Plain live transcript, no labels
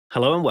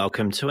Hello and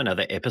welcome to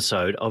another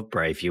episode of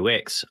Brave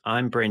UX.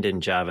 I'm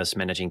Brendan Jarvis,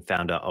 managing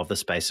founder of The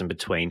Space in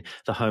Between,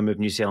 the home of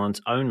New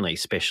Zealand's only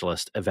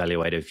specialist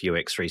evaluative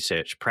UX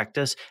research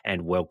practice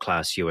and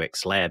world-class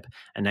UX lab,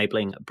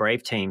 enabling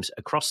brave teams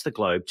across the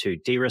globe to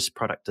de-risk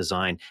product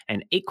design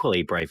and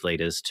equally brave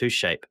leaders to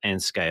shape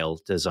and scale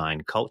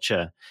design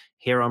culture.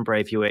 Here on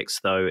Brave UX,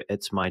 though,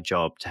 it's my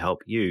job to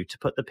help you to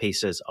put the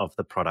pieces of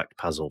the product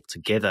puzzle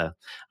together,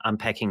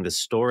 unpacking the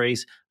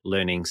stories,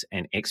 learnings,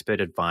 and expert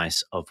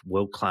advice of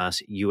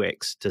world-class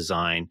UX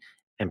design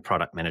and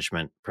product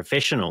management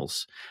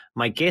professionals.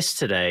 My guest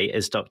today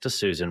is Dr.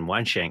 Susan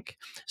Weinschenk.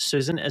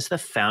 Susan is the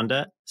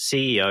founder,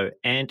 CEO,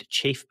 and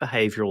Chief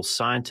Behavioural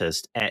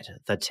Scientist at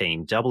the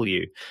Team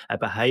W, a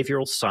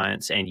behavioural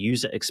science and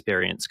user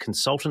experience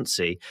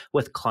consultancy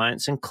with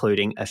clients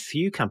including a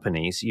few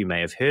companies you may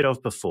have heard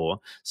of before,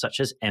 such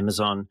as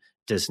Amazon,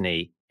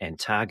 Disney, and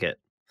Target.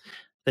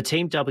 The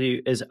Team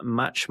W is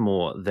much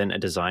more than a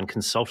design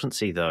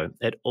consultancy, though.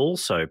 It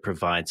also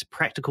provides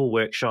practical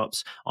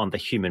workshops on the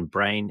human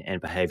brain and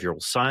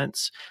behavioral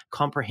science,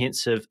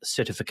 comprehensive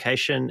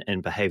certification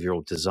in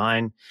behavioral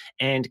design,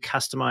 and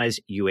customized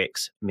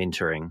UX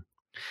mentoring.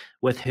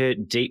 With her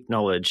deep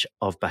knowledge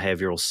of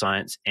behavioral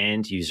science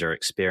and user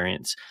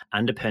experience,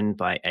 underpinned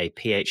by a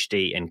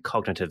PhD in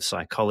cognitive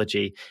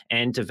psychology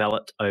and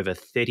developed over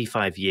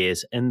 35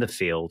 years in the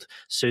field,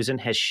 Susan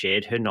has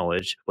shared her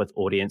knowledge with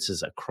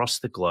audiences across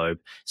the globe,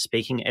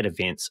 speaking at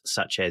events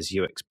such as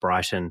UX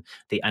Brighton,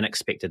 the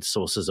Unexpected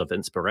Sources of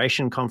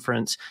Inspiration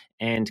Conference,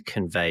 and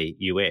Convey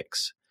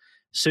UX.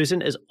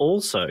 Susan is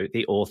also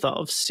the author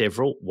of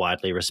several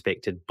widely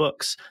respected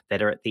books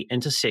that are at the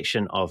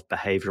intersection of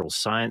behavioral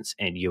science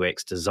and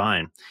UX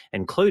design,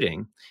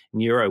 including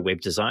Neuro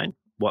Web Design,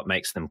 What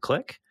Makes Them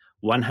Click,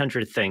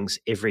 100 Things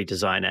Every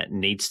Designer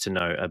Needs to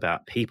Know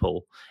About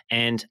People,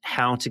 and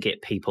How to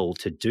Get People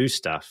to Do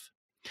Stuff.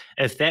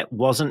 If that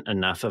wasn't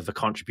enough of a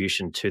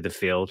contribution to the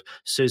field,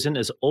 Susan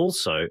is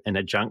also an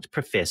adjunct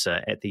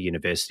professor at the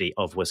University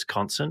of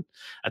Wisconsin,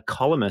 a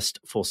columnist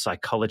for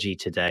Psychology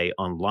Today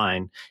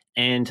Online,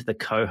 and the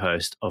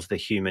co-host of the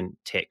Human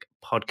Tech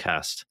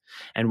podcast.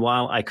 And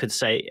while I could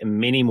say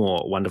many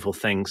more wonderful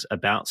things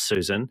about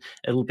Susan,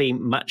 it'll be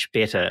much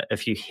better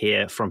if you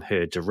hear from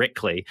her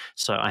directly.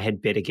 So I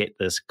had better get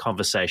this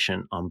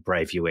conversation on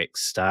Brave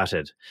UX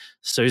started.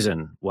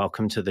 Susan,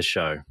 welcome to the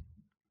show.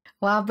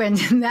 Wow,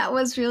 Brendan, that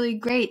was really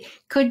great.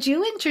 Could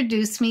you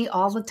introduce me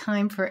all the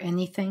time for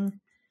anything?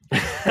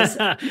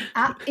 I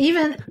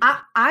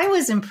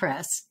was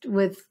impressed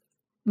with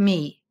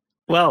me.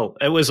 Well,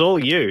 it was all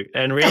you,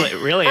 and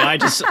really, I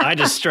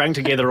just strung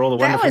together all the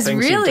wonderful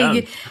things you've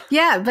done.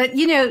 Yeah, but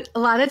a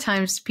lot of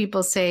times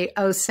people say,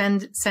 "Oh,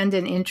 send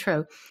an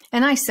intro,"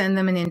 and I send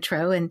them an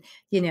intro, and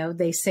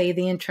they say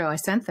the intro I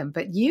sent them,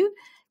 but you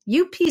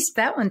pieced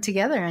that one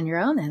together on your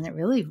own, and it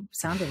really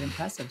sounded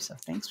impressive. So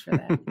thanks for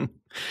that.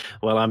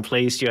 Well, I'm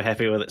pleased you're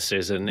happy with it,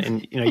 Susan.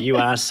 And, you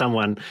are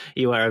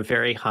a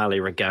very highly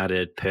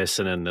regarded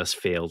person in this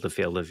field, the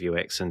field of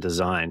UX and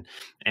design.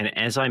 And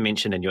as I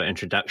mentioned in your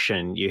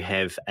introduction, you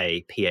have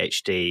a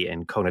PhD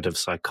in cognitive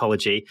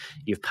psychology.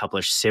 You've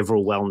published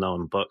several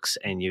well-known books,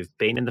 and you've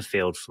been in the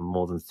field for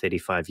more than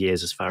 35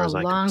 years, as far as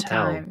I can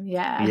tell. A long time,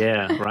 yeah.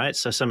 Yeah, right.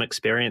 So some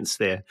experience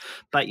there.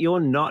 But you're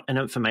not an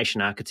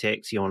information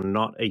architect. You're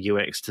not a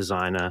UX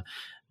designer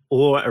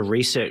or a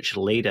research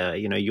leader.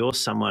 You're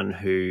someone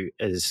who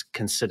is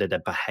considered a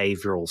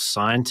behavioral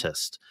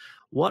scientist.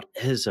 What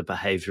is a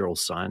behavioral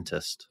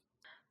scientist?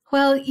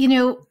 Well,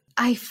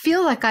 I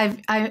feel like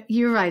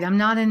you're right. I'm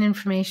not an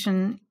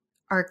information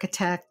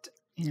architect.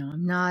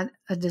 I'm not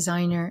a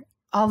designer,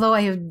 although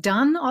I have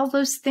done all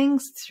those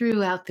things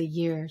throughout the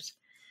years.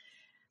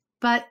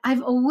 But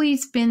I've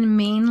always been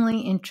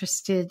mainly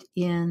interested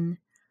in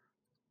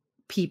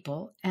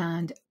people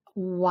and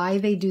why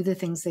they do the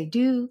things they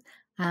do,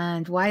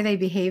 and why they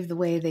behave the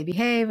way they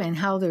behave, and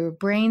how their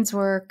brains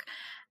work,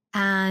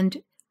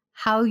 and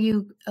how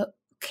you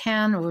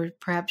can or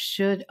perhaps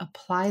should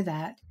apply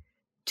that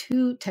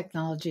to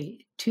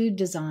technology, to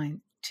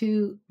design,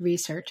 to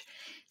research.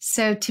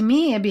 So to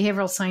me, a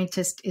behavioral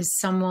scientist is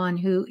someone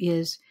who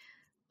is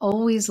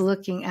always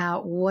looking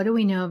at what do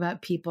we know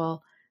about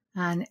people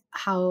and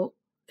how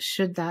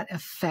should that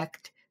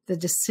affect the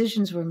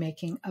decisions we're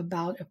making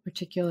about a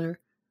particular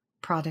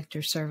product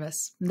or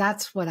service.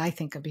 That's what I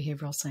think a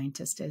behavioral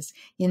scientist is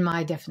in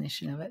my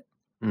definition of it.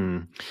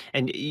 Mm.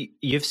 And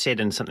you've said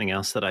in something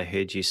else that I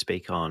heard you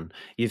speak on,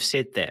 you've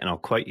said that, and I'll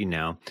quote you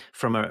now,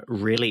 from a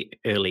really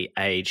early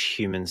age,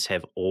 humans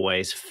have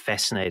always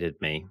fascinated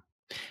me.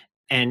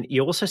 And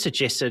you also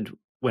suggested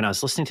when I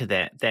was listening to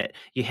that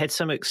you had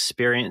some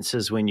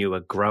experiences when you were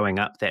growing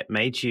up that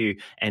made you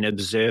an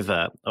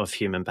observer of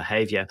human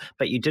behavior,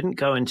 but you didn't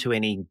go into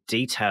any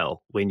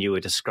detail when you were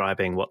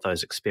describing what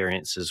those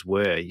experiences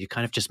were. You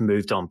kind of just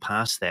moved on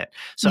past that.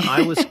 So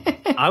I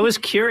was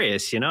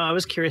curious, I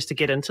was curious to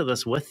get into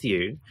this with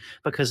you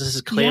because this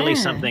is clearly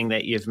something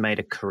that you've made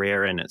a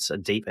career in. It's a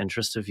deep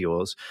interest of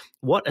yours.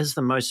 What is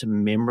the most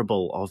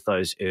memorable of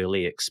those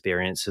early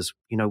experiences,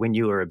 when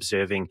you were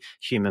observing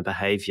human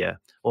behavior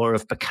or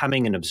of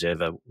becoming an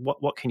observer,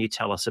 what can you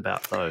tell us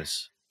about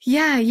those?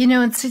 Yeah,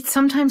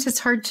 sometimes it's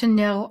hard to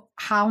know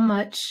how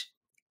much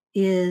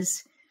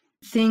is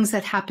things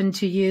that happened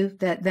to you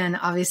that then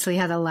obviously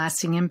had a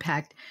lasting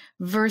impact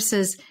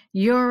versus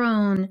your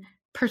own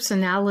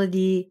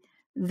personality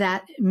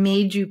that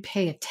made you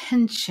pay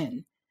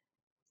attention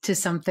to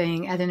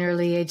something at an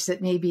early age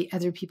that maybe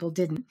other people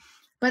didn't.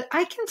 But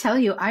I can tell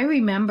you, I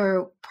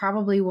remember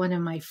probably one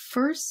of my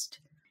first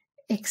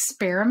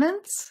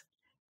experiments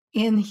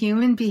in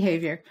human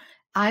behavior.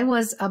 I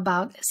was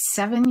about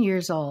 7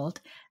 years old,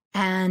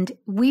 and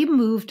we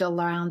moved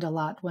around a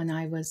lot when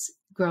I was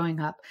growing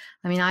up.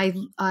 I mean,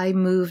 I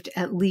moved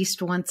at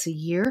least once a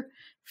year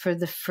for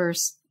the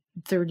first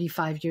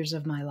 35 years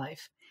of my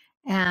life,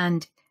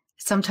 and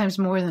sometimes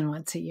more than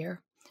once a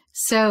year.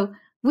 So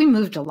we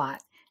moved a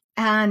lot.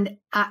 And,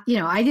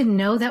 I didn't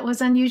know that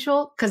was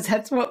unusual because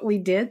that's what we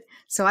did.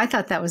 So I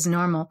thought that was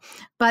normal.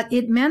 But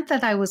it meant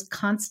that I was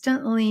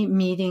constantly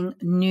meeting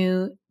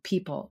new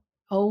people,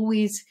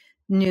 always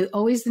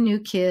the new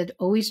kid,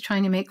 always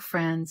trying to make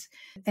friends.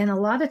 And a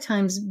lot of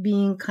times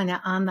being kind of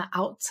on the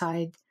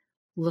outside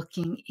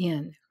looking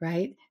in,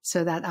 right?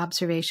 So that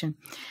observation.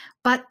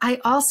 But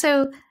I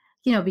also,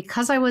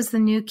 because I was the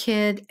new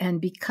kid and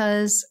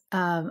because,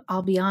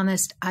 I'll be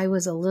honest, I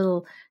was a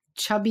little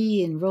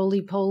chubby and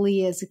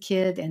roly-poly as a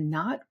kid and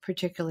not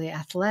particularly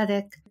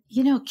athletic.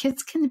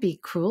 Kids can be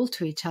cruel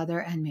to each other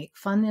and make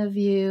fun of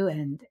you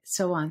and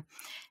so on.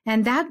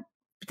 And that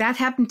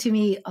happened to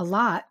me a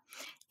lot.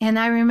 And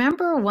I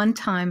remember one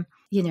time,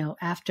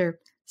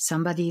 after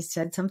somebody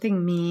said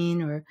something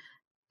mean or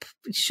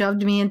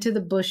shoved me into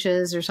the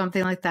bushes or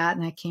something like that,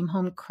 and I came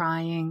home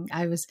crying.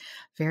 I was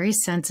very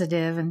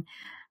sensitive.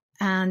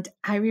 And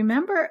I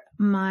remember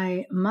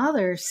my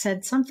mother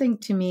said something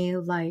to me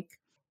like,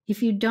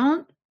 if you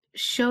don't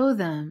show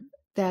them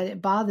that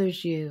it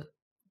bothers you,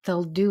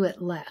 they'll do it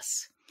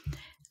less,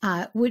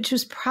 which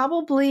was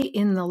probably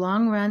in the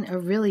long run a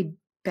really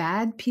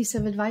bad piece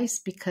of advice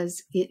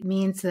because it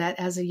means that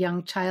as a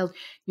young child,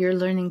 you're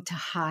learning to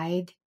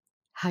hide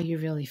how you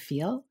really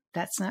feel.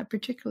 That's not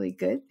particularly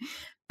good.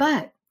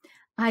 But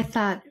I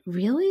thought,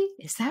 really?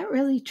 Is that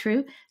really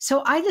true?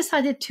 So I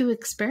decided to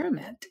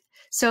experiment.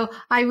 So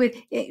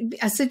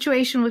a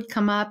situation would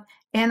come up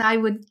and I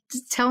would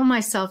tell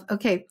myself,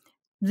 okay,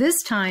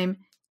 this time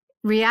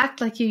react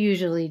like you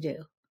usually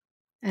do.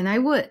 And I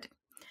would.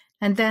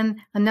 And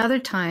then another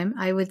time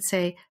I would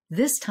say,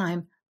 this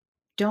time,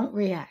 don't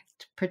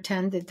react.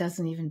 Pretend it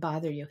doesn't even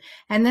bother you.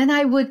 And then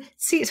I would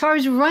see, so I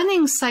was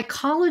running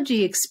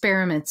psychology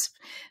experiments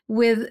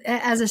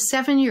as a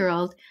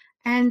 7-year-old.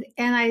 And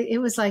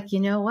it was like, you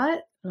know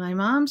what? My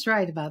mom's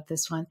right about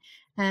this one.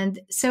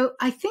 And so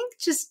I think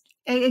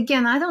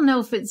again, I don't know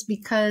if it's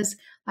because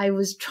I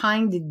was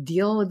trying to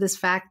deal with this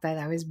fact that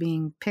I was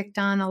being picked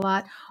on a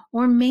lot,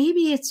 or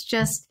maybe it's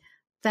just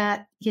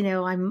that,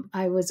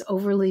 I was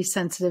overly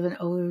sensitive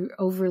and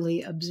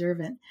overly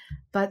observant.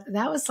 But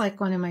that was like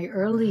one of my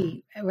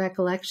early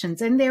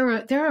recollections. And there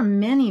are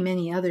many,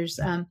 many others.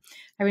 I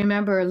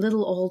remember a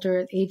little older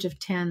at the age of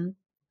 10,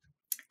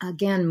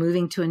 again,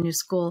 moving to a new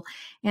school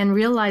and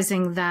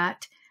realizing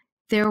that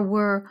there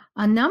were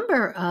a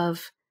number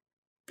of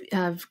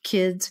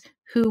kids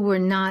who were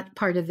not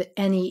part of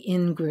any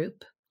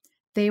in-group.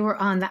 They were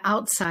on the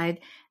outside.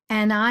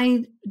 And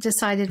I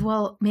decided,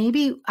 well,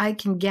 maybe I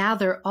can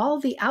gather all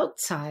the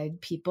outside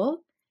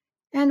people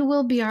and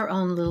we'll be our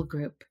own little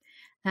group.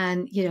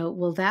 And,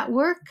 will that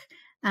work?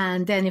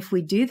 And then if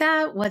we do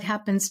that, what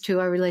happens to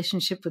our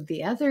relationship with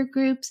the other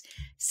groups?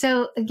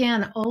 So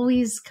again,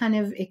 always kind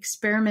of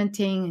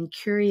experimenting and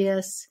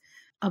curious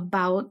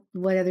about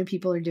what other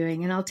people are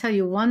doing. And I'll tell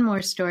you one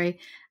more story.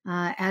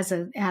 As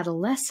an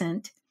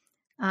adolescent,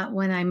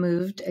 when I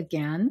moved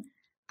again,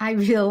 I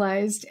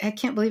realized, I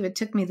can't believe it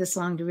took me this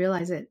long to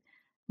realize it.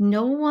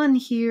 No one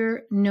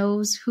here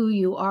knows who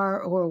you are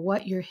or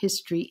what your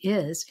history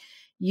is.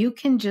 You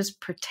can just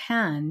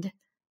pretend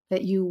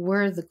that you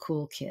were the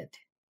cool kid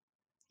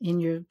in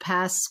your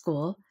past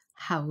school.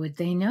 How would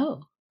they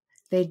know?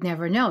 They'd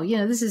never know.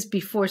 This is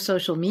before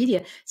social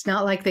media. It's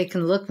not like they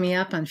can look me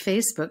up on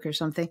Facebook or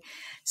something.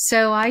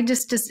 So I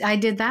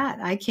did that.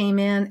 I came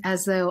in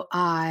as though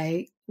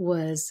I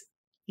was,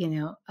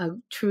 a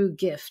true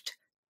gift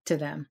to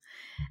them.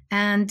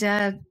 And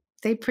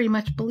they pretty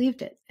much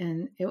believed it.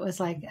 And it was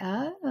like,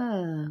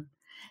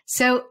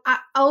 So I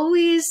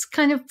always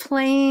kind of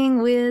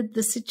playing with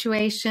the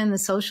situation, the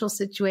social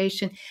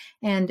situation,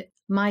 and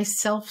my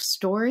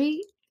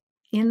self-story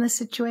in the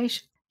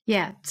situation.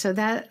 Yeah. So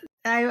that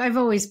I've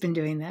always been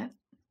doing that.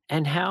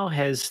 And how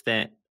has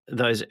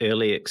those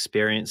early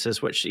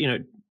experiences, which,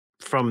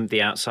 from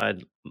the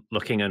outside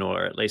looking in,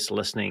 or at least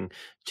listening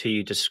to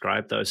you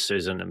describe those,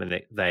 Susan, I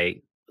mean,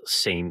 they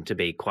seem to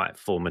be quite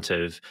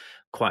formative,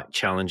 quite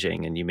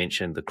challenging. And you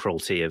mentioned the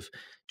cruelty of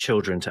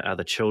children to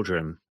other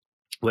children,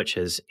 which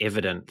is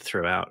evident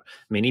throughout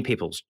many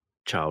people's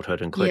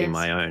childhood, including Yes.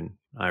 my own.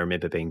 I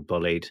remember being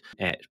bullied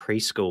at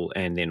preschool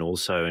and then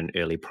also in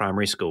early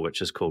primary school,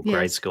 which is called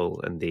grade Yes.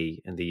 school in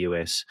the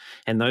US.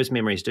 And those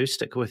memories do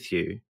stick with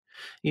you.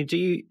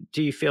 Do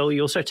you feel,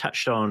 you also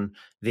touched on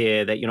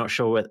there that you're not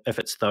sure if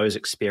it's those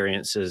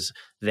experiences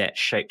that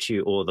shaped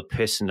you or the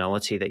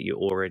personality that you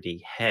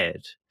already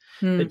had,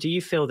 but do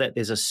you feel that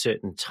there's a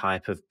certain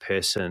type of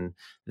person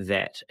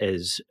that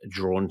is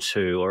drawn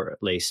to, or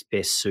at least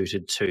best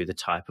suited to, the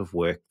type of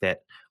work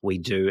that we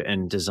do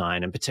in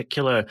design, in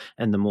particular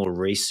in the more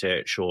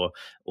research or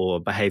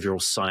behavioral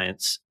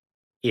science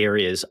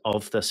areas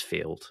of this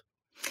field?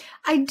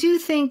 I do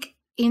think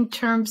in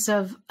terms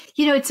of,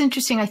 it's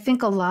interesting. I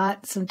think a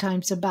lot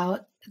sometimes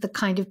about the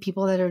kind of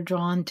people that are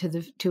drawn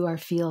to our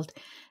field.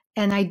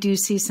 And I do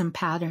see some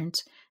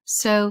patterns.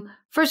 So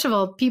first of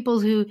all, people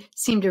who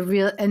seem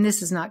to and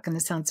this is not going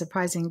to sound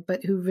surprising,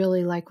 but who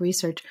really like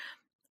research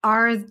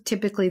are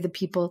typically the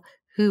people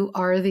who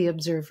are the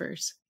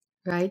observers,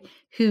 right?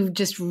 Who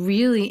just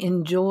really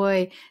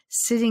enjoy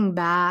sitting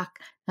back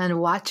and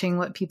watching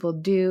what people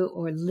do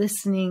or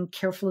listening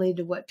carefully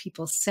to what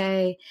people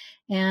say.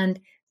 And,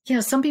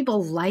 some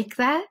people like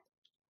that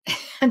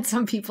and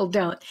some people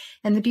don't.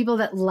 And the people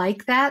that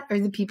like that are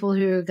the people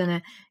who are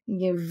going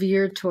to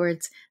veer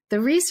towards the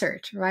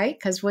research, right?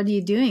 Because what are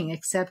you doing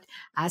except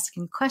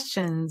asking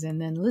questions and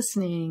then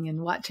listening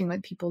and watching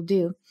what people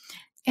do?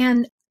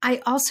 And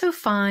I also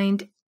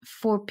find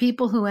for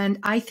people who end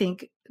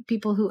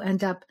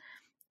up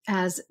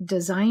as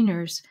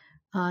designers,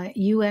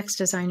 UX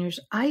designers,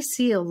 I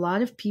see a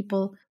lot of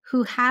people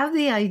who have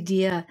the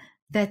idea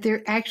that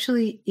there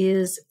actually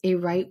is a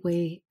right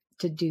way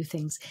to do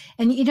things.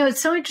 And,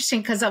 it's so interesting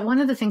because one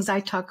of the things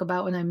I talk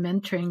about when I'm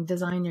mentoring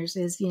designers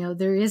is,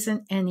 there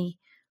isn't any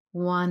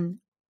one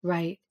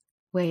right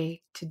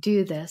way to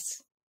do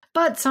this,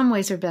 but some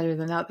ways are better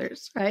than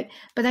others, right?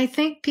 But I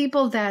think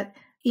people that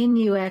in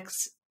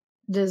UX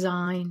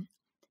design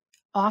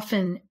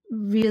often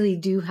really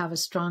do have a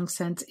strong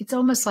sense. It's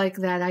almost like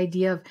that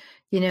idea of,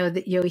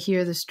 that you'll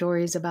hear the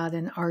stories about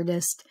an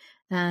artist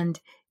and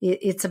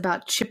it's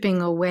about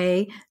chipping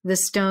away the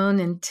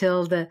stone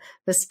until the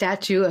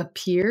statue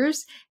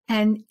appears.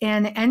 And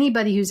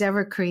anybody who's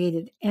ever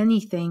created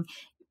anything,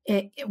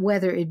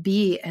 whether it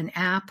be an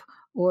app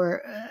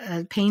or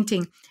a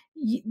painting,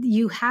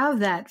 you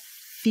have that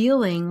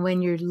feeling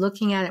when you're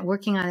looking at it,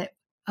 working on it,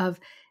 of,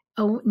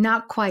 oh,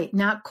 not quite.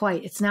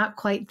 It's not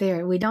quite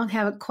there. We don't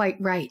have it quite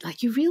right.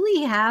 Like you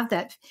really have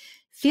that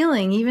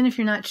feeling, even if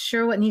you're not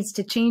sure what needs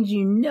to change,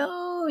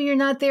 you're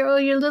not there. Oh,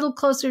 you're a little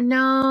closer.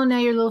 No, now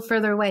you're a little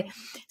further away.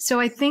 So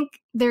I think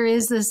there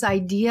is this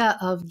idea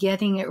of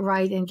getting it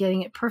right and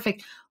getting it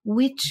perfect,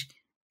 which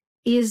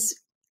is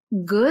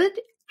good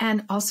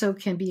and also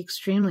can be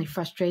extremely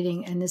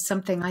frustrating, and is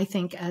something I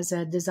think as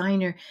a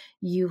designer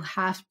you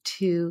have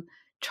to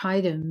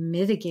try to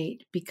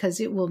mitigate, because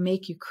it will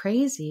make you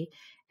crazy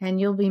and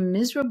you'll be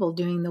miserable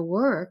doing the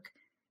work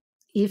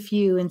if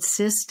you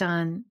insist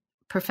on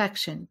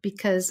perfection,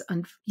 because,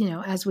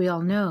 as we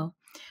all know,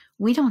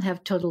 we don't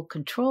have total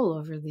control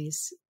over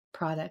these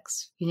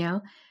products.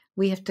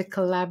 We have to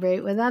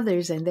collaborate with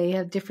others, and they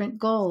have different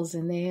goals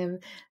and they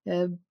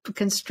have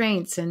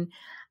constraints.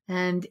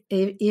 And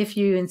if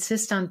you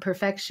insist on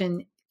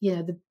perfection,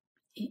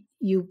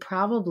 you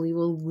probably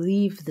will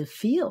leave the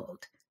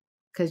field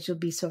because you'll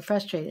be so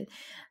frustrated.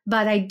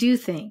 But I do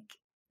think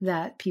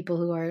that people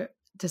who are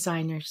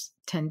designers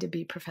tend to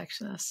be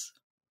perfectionists.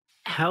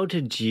 How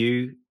did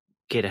you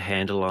get a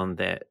handle on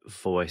that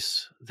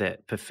voice,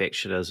 that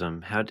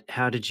perfectionism?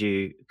 How did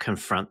you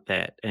confront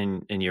that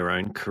in your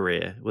own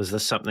career? Was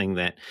this something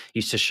that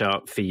used to show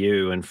up for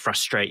you and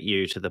frustrate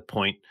you to the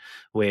point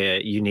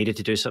where you needed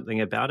to do something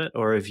about it?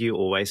 Or have you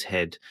always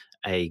had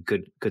a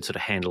good sort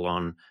of handle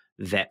on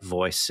that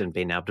voice and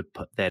been able to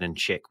put that in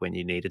check when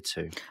you needed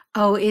to?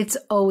 Oh, it's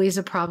always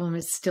a problem.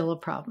 It's still a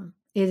problem.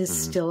 It is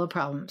still a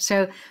problem.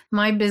 So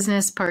my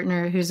business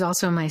partner, who's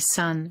also my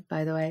son,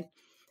 by the way,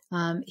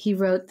 he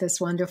wrote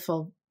this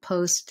wonderful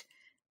post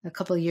a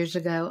couple of years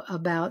ago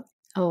about,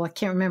 I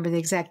can't remember the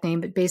exact name,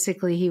 but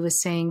basically he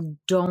was saying,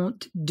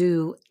 don't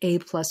do A+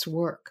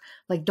 work.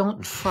 Like,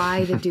 don't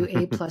try to do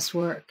A+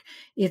 work.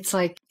 It's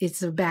like,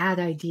 it's a bad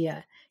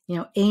idea.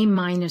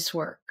 A-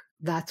 work.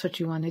 That's what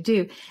you want to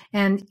do.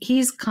 And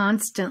he's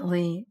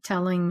constantly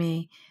telling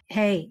me,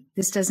 hey,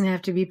 this doesn't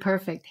have to be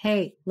perfect.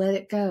 Hey, let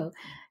it go.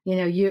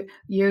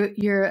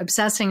 You're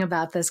obsessing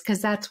about this,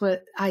 because that's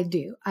what I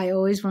do. I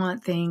always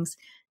want things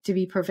to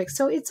be perfect.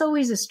 So it's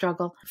always a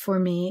struggle for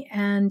me.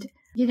 And,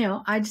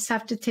 I just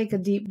have to take a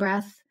deep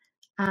breath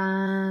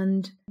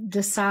and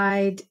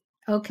decide,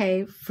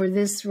 okay, for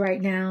this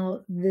right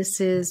now, this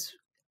is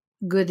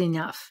good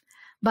enough.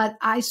 But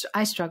I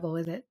struggle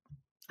with it.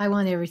 I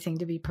want everything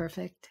to be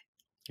perfect.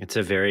 It's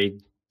a very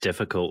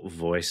difficult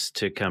voice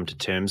to come to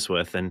terms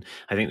with. And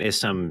I think there's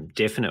some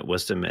definite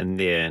wisdom in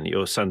there. And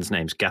your son's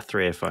name's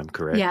Guthrie, if I'm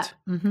correct. Yeah.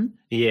 Mm-hmm.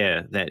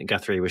 Yeah, that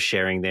Guthrie was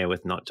sharing there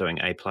with not doing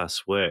A+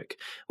 work.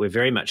 We're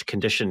very much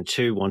conditioned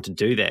to want to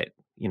do that,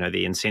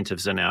 the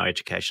incentives in our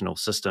educational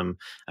system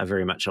are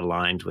very much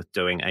aligned with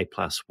doing A+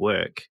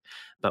 work.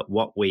 But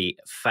what we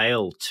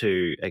fail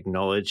to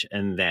acknowledge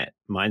in that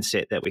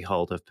mindset that we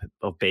hold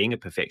of being a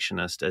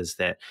perfectionist is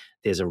that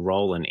there's a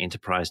role in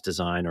enterprise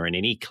design or in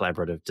any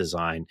collaborative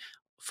design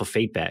for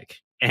feedback.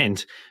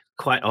 And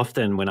quite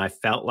often when I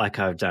felt like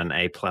I've done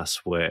A+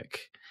 work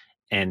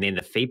and then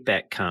the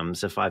feedback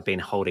comes, if I've been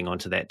holding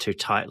onto that too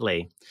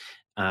tightly,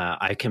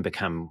 I can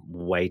become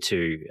way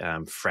too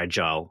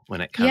fragile when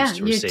it comes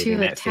to receiving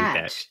that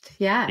attached.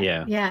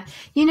 feedback. Yeah.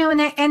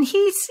 And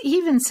he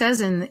even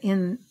says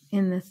in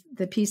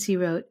the piece he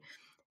wrote,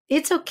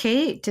 it's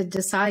okay to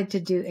decide to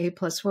do A+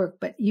 work,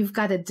 but you've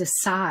got to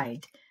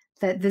decide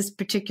that this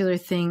particular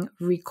thing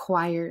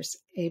requires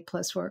A+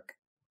 work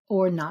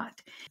or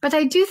not. But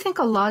I do think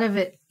a lot of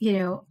it,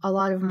 a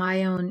lot of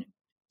my own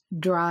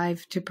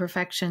drive to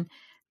perfection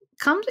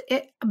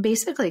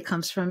basically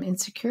comes from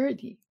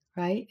insecurity,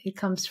 right? It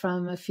comes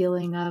from a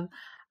feeling of,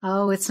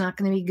 oh, it's not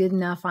going to be good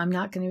enough. I'm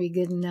not going to be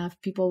good enough.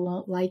 People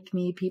won't like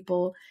me.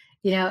 People,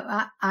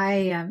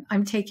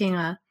 I'm taking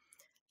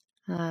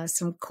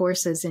some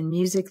courses in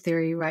music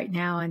theory right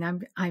now,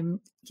 and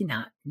I'm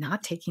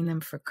not taking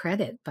them for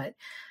credit, but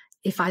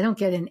if I don't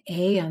get an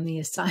A on the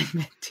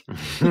assignment,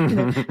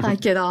 I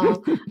get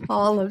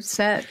all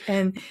upset.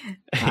 And,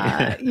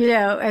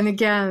 and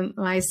again,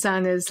 my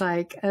son is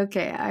like,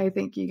 okay, I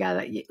think you got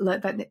to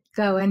let that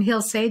go. And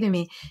he'll say to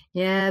me,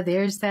 yeah,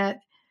 there's that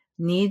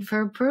need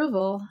for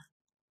approval.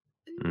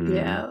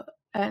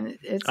 And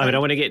it's I don't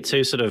want to get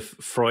too sort of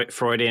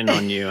Freudian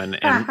on you. And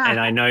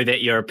I know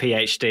that you're a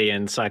PhD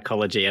in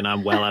psychology and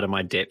I'm well out of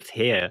my depth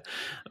here.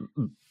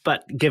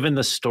 But given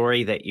the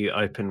story that you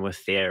open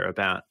with there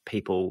about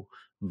people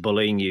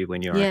bullying you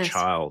when you're a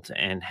child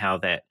and how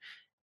that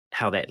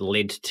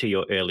led to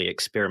your early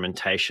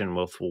experimentation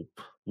with,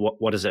 well,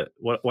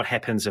 what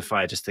happens if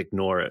I just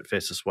ignore it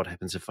versus what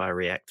happens if I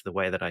react the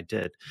way that I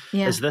did?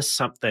 Yeah. Is this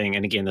something,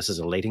 and again, this is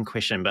a leading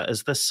question, but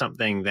is this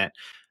something that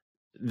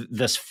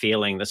this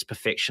feeling, this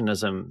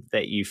perfectionism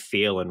that you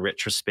feel in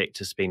retrospect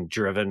has been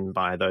driven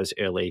by those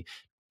early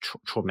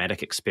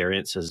traumatic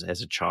experiences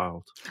as a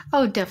child?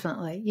 Oh,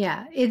 definitely.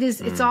 Yeah, it is.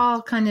 It's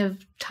all kind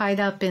of tied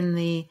up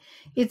in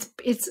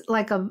it's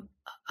like a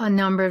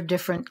number of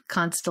different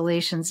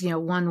constellations.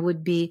 One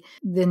would be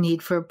the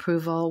need for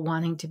approval,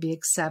 wanting to be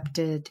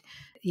accepted,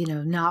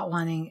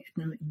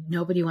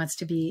 nobody wants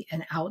to be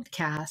an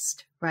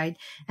outcast, right?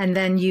 And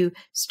then you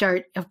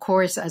start, of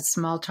course, a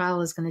small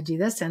child is going to do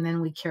this, and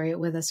then we carry it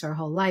with us our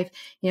whole life.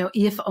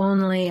 If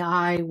only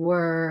I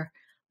were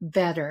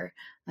better,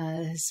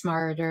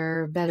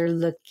 smarter, better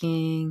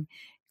looking,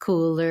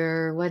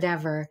 cooler,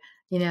 whatever,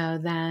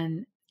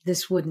 then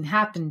this wouldn't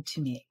happen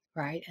to me,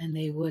 right? And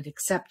they would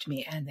accept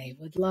me and they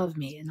would love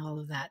me and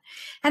all of that.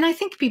 And I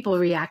think people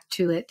react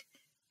to it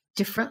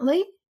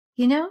differently.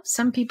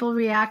 Some people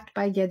react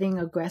by getting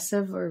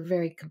aggressive or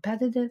very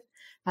competitive,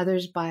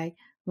 others by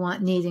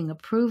needing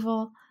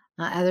approval,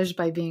 others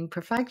by being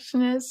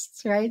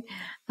perfectionists, right?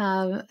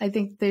 I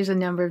think there's a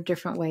number of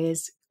different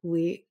ways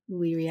we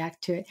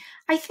react to it.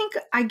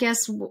 I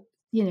guess,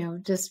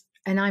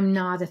 and I'm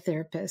not a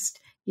therapist,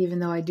 even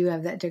though I do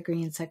have that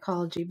degree in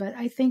psychology, but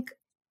I think,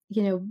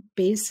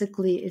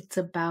 basically it's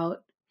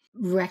about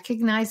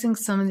recognizing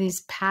some of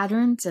these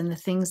patterns and the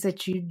things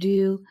that you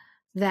do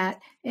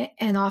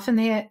and often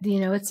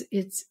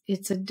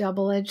it's a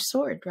double-edged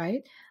sword,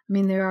 right? I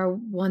mean, there are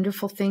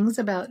wonderful things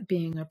about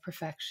being a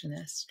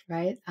perfectionist,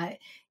 right?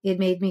 It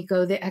made me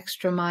go the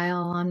extra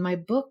mile on my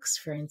books,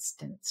 for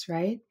instance,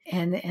 right?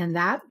 And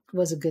that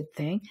was a good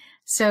thing.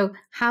 So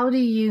how do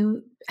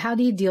you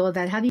deal with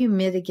that? How do you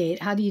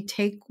mitigate? How do you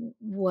take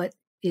what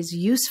is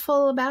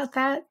useful about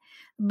that,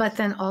 but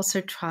then also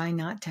try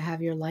not to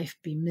have your life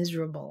be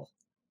miserable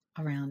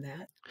around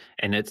that?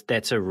 And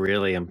that's a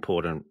really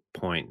important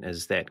point,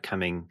 is that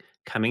coming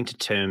to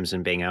terms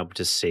and being able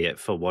to see it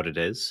for what it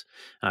is.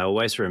 I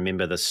always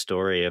remember the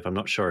story of, I'm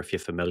not sure if you're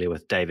familiar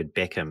with David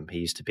Beckham. He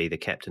used to be the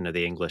captain of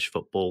the English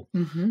football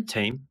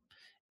team,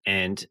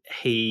 and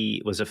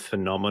he was a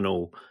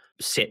phenomenal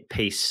set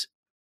piece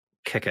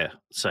kicker.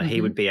 So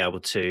he would be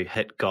able to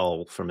hit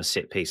goal from a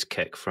set piece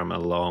kick from a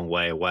long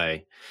way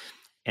away.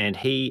 And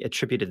he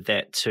attributed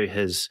that to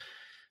his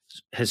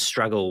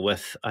struggle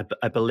with,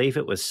 I believe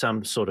it was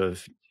some sort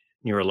of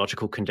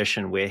neurological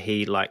condition where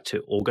he liked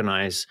to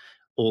organize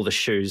all the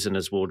shoes in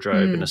his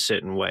wardrobe in a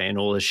certain way and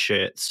all his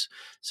shirts.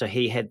 So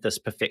he had this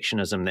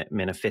perfectionism that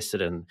manifested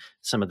in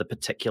some of the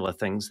particular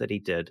things that he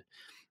did.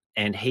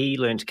 And he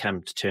learned to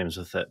come to terms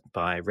with it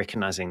by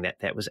recognizing that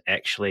that was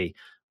actually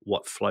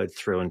what flowed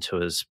through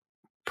into his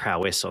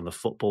prowess on the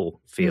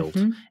football field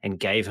and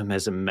gave him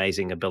his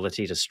amazing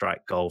ability to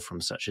strike goal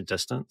from such a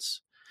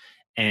distance,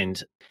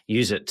 and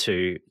use it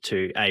to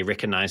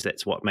recognize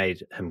that's what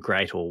made him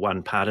great, or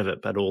one part of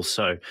it, but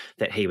also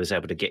that he was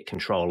able to get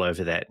control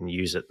over that and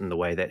use it in the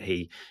way that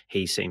he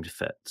seemed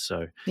fit.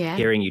 So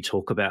hearing you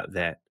talk about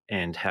that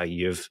and how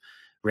you've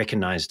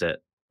recognized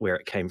it where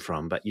it came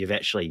from, but you've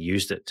actually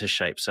used it to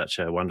shape such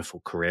a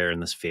wonderful career in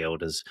this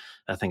field is,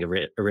 I think,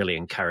 a really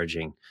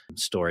encouraging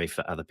story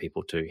for other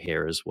people to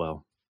hear as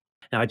well.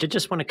 Now, I did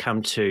just want to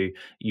come to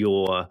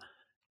your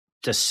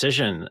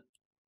decision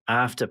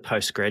after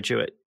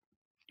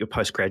your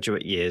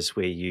postgraduate years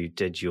where you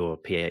did your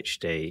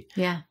PhD.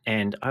 Yeah.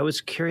 And I was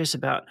curious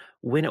about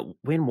when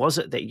was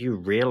it that you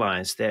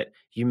realized that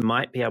you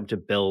might be able to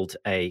build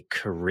a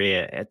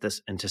career at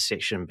this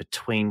intersection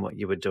between what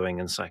you were doing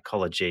in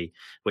psychology,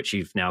 which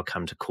you've now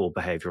come to call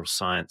behavioral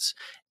science,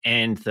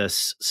 and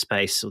this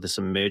space, or this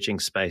emerging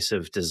space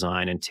of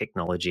design and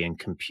technology and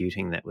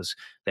computing that was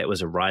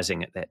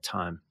arising at that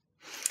time?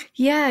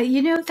 Yeah,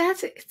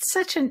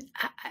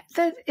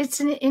 it's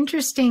an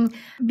interesting,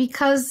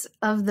 because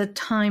of the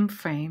time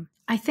frame.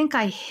 I think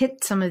I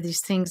hit some of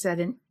these things at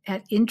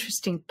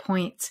interesting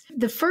points.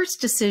 The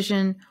first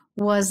decision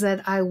was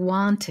that I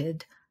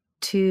wanted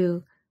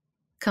to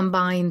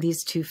combine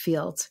these two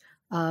fields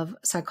of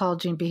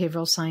psychology and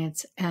behavioral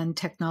science and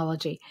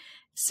technology.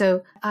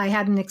 So I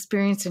had an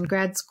experience in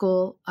grad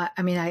school. I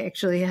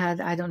actually had,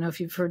 I don't know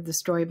if you've heard the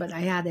story, but I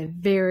had a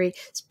very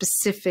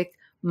specific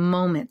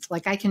moment.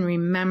 Like, I can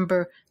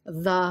remember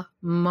the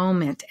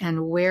moment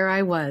and where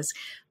I was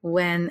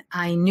when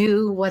I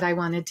knew what I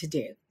wanted to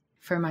do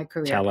for my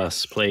career. Tell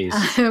us, please.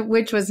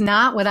 Which was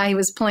not what I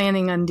was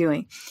planning on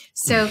doing.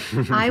 So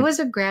I was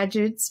a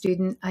graduate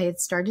student. I had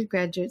started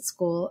graduate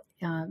school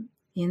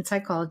in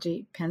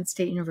psychology, Penn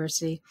State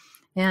University.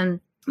 And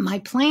my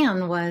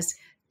plan was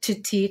to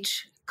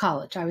teach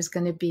college. I was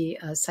going to be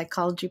a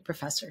psychology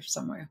professor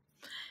somewhere.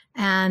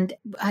 And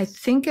I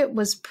think it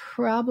was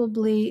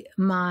probably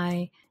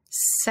my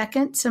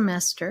second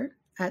semester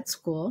at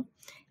school.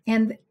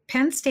 And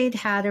Penn State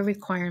had a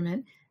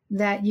requirement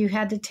that you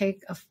had to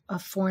take a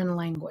foreign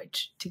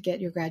language to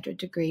get your graduate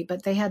degree.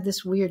 But they had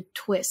this weird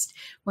twist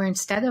where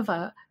instead of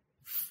a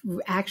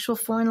actual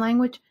foreign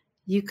language,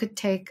 you could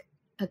take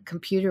a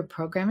computer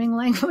programming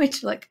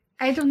language. Like,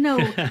 I don't know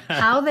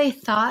how they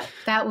thought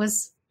that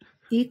was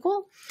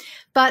equal.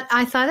 But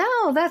I thought,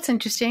 oh, that's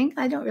interesting.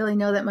 I don't really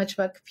know that much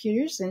about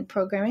computers and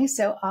programming,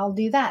 so I'll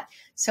do that.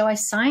 So I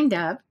signed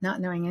up, not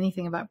knowing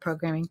anything about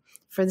programming,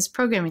 for this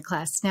programming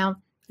class.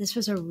 Now, this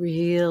was a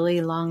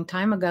really long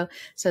time ago.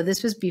 So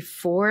this was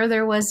before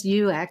there was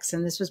UX,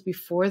 and this was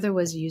before there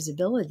was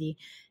usability,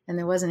 and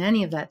there wasn't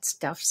any of that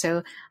stuff.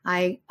 So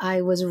I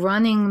was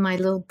running my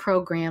little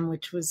program,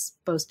 which was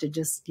supposed to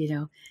just,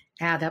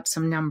 add up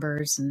some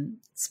numbers and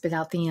spit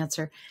out the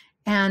answer.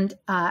 And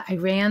I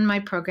ran my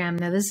program.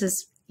 Now, this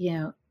is,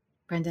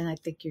 Brendan, I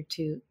think you're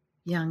too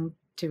young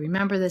to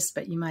remember this,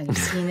 but you might have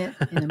seen it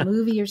in a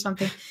movie or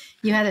something.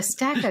 You had a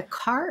stack of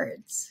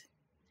cards,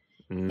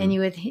 and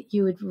you would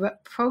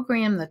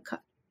program the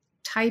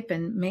type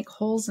and make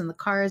holes in the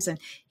cards and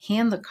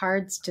hand the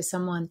cards to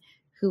someone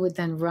who would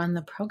then run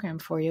the program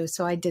for you.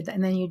 So I did that,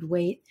 and then you'd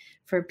wait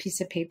for a piece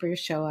of paper to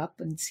show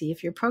up and see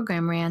if your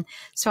program ran.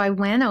 So I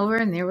went over,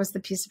 and there was the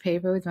piece of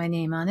paper with my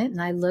name on it,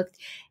 and I looked,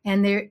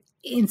 and there,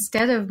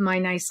 instead of my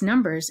nice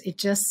numbers, it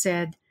just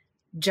said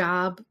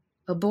job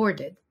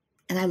aborted.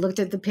 And I looked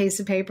at the piece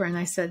of paper and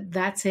I said,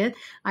 that's it.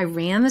 I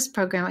ran this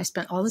program. I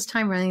spent all this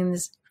time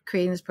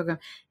creating this program.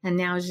 And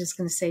now it's just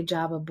going to say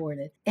job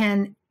aborted.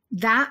 And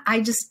that,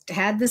 I just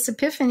had this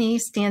epiphany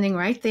standing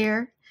right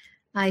there.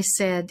 I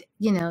said,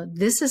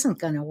 this isn't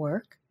going to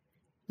work.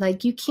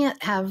 Like, you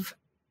can't have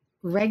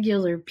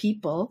regular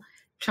people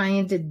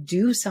trying to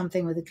do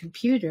something with a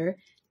computer,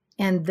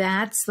 and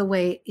that's the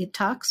way it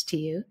talks to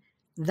you.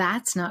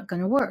 That's not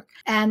going to work.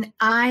 And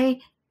I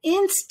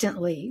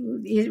instantly,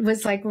 it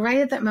was like right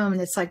at that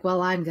moment, it's like,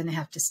 well, I'm going to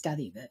have to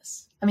study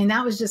this.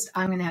 That was just,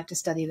 I'm going to have to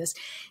study this.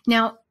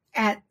 Now,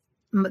 at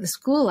the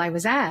school I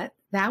was at,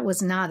 that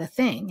was not a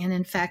thing. And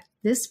in fact,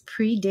 this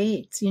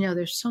predates,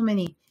 there's so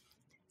many,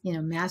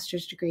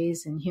 master's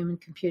degrees in human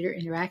computer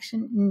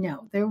interaction.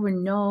 No, there were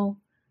no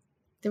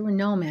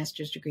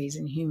master's degrees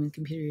in human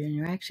computer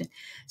interaction.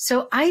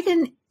 So I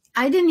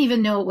didn't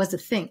even know it was a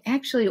thing.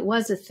 Actually, it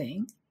was a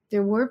thing.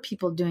 There were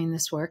people doing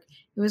this work.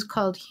 It was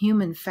called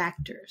human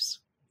factors,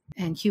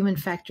 and human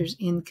factors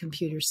in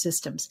computer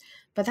systems.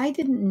 But I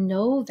didn't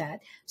know that.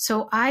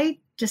 So I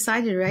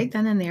decided right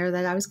then and there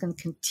that I was going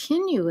to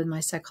continue with my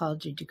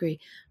psychology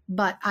degree,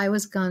 but I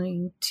was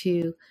going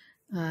to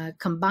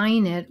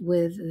combine it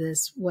with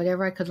this,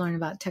 whatever I could learn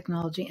about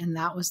technology, and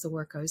that was the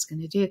work I was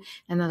going to do.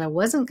 And that I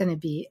wasn't going to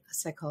be a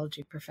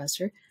psychology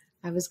professor.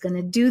 I was going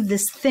to do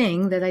this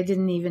thing that I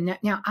didn't even know.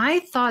 Now,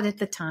 I thought at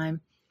the time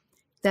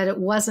that it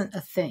wasn't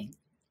a thing.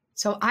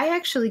 So I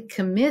actually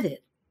committed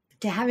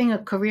to having a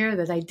career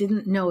that I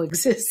didn't know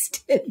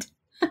existed.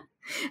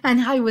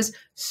 And I was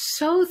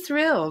so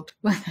thrilled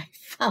when I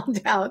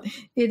found out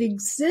it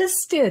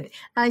existed.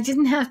 I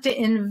didn't have to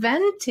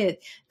invent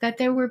it, that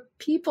there were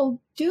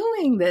people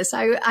doing this.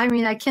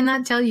 I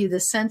cannot tell you the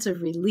sense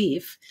of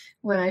relief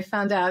when I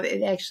found out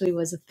it actually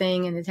was a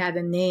thing and it had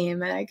a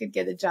name and I could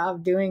get a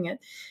job doing it.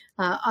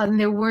 And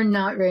there were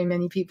not very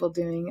many people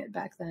doing it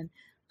back then.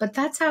 But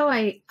that's how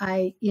I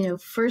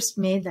first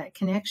made that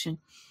connection.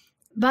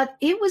 But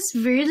it was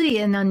really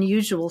an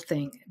unusual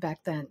thing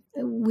back then.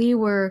 We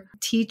were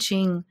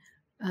teaching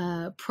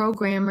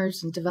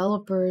programmers and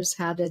developers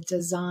how to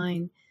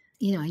design.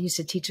 I used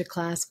to teach a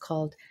class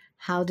called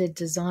How to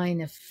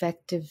Design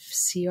Effective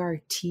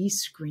CRT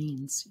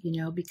Screens,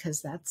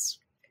 because that's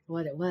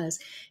what it was.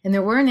 And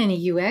there weren't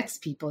any UX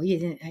people. You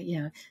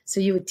didn't, so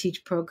you would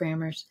teach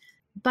programmers.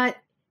 But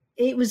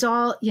it was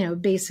all,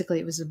 basically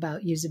it was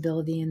about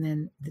usability, and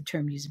then the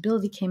term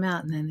usability came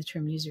out, and then the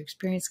term user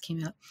experience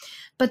came out.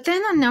 But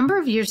then a number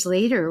of years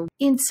later,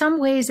 in some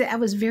ways I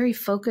was very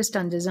focused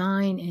on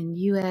design and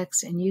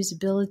UX and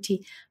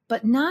usability,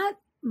 but not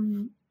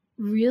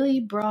really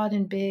broad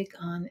and big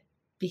on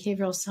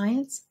behavioral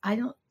science. I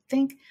don't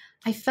think.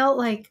 I felt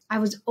like I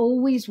was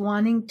always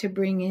wanting to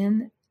bring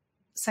in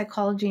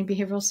psychology and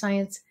behavioral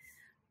science,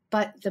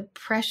 but the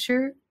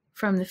pressure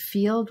from the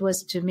field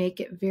was to make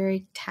it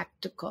very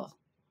tactical.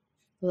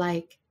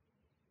 Like,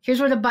 here's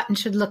what a button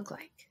should look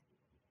like,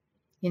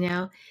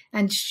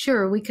 And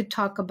sure, we could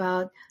talk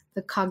about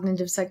the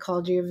cognitive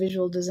psychology or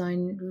visual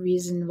design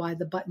reason why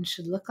the button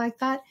should look like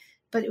that,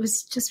 but it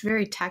was just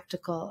very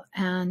tactical.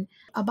 And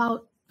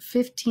about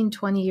 15,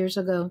 20 years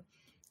ago,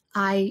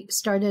 I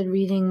started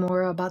reading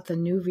more about the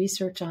new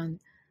research on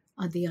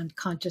the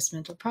unconscious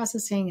mental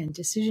processing and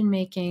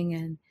decision-making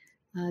and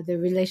the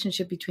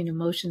relationship between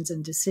emotions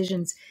and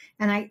decisions.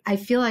 And I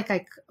feel like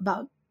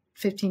about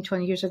 15,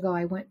 20 years ago,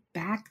 I went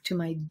back to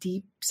my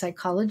deep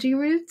psychology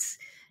roots,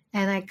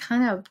 and I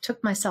kind of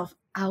took myself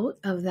out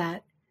of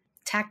that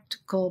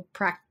tactical,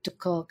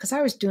 practical, because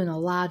I was doing a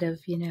lot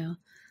of,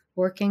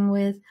 working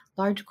with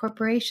large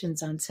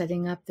corporations on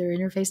setting up their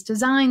interface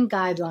design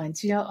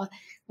guidelines,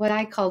 what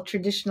I call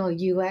traditional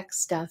UX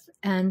stuff.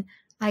 And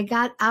I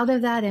got out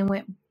of that and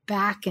went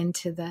back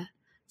into the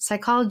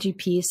psychology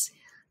piece.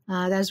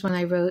 That was when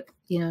I wrote,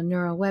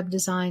 neuro web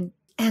design.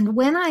 And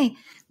when I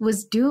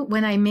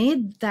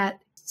made that,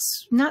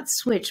 not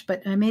switch,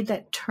 but I made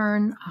that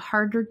turn, a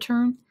harder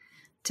turn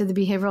to the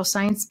behavioral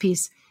science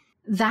piece,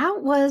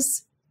 that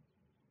was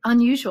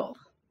unusual.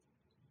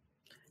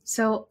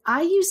 So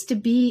I used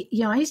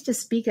to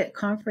speak at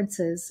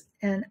conferences,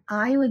 and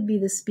I would be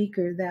the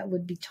speaker that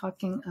would be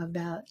talking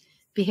about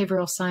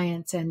behavioral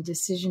science and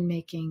decision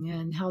making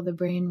and how the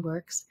brain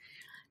works.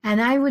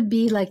 And I would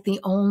be like the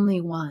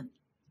only one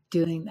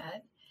doing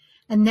that.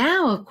 And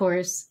now, of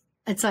course,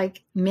 it's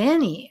like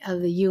many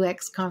of the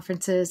UX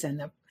conferences and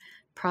the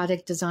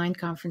product design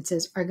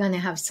conferences are going to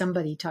have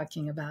somebody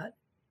talking about,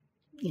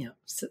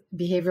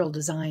 behavioral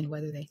design,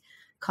 whether they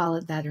call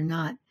it that or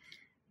not.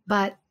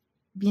 But,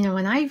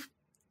 when I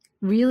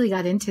really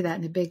got into that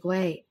in a big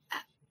way,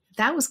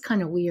 that was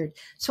kind of weird.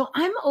 So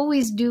I'm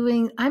always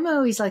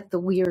like the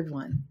weird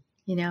one.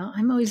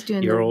 I'm always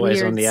doing You're the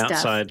always weird on the stuff.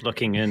 outside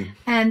looking in.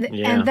 And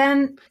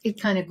then it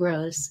kind of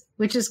grows,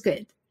 which is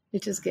good.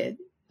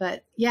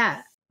 But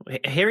yeah.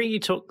 Hearing you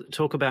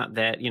talk about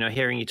that,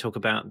 hearing you talk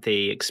about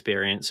the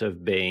experience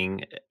of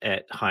being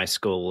at high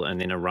school and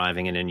then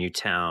arriving in a new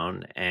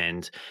town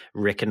and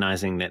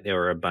recognizing that there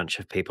were a bunch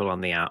of people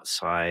on the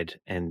outside,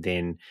 and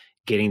then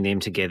getting them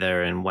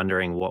together and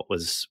wondering what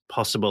was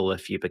possible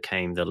if you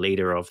became the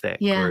leader of that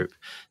group.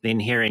 Then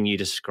hearing you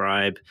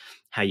describe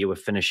how you were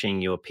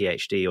finishing your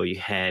PhD, or you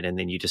had, and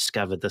then you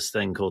discovered this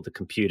thing called the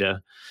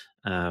computer,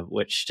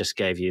 which just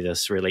gave you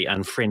this really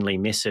unfriendly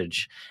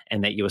message,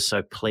 and that you were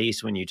so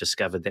pleased when you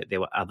discovered that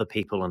there were other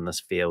people in this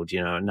field,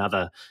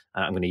 another,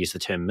 I'm going to use the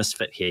term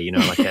misfit here,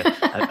 like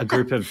a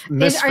group of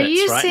misfits, Are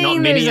you right? saying Not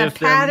many there's a of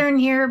pattern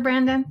here,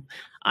 Brendan?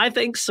 I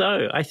think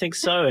so.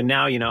 And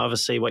now,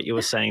 obviously what you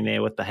were saying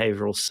there with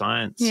behavioral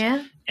science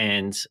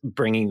and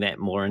bringing that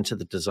more into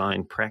the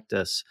design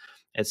practice,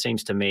 it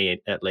seems to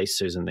me, at least,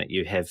 Susan, that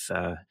you have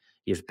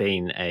you've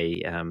been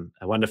a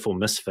wonderful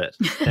misfit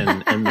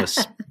in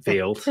this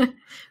field,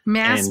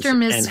 misfit,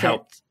 and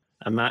helped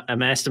a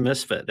master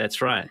misfit.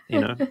 That's right.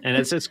 And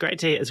it's great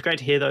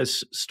to hear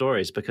those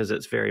stories, because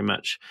it's very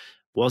much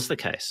was the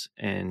case.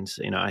 And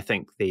I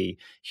think the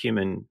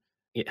human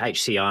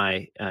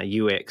HCI,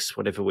 UX,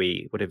 whatever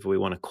we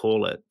want to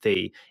call it,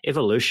 the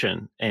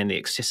evolution and the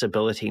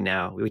accessibility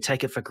now, we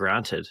take it for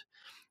granted,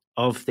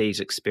 of these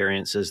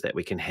experiences that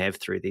we can have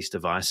through these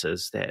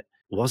devices that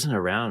wasn't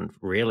around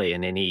really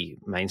in any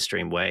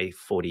mainstream way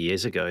 40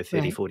 years ago,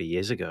 40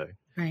 years ago.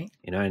 Right.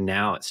 And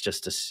now it's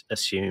just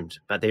assumed.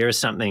 But there is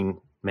something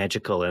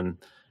magical in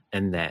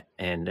that,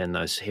 and in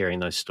those, hearing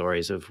those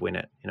stories of when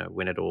it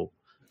all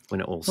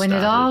started. When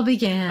it all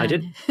began. I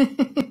did.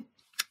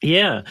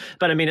 Yeah.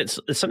 But I mean, it's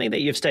something that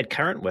you've stayed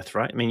current with,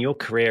 right? I mean, your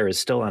career is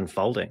still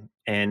unfolding.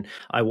 And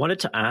I wanted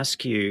to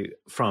ask you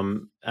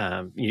from,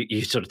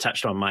 you sort of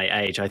touched on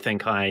my age. I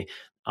think I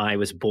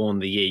was born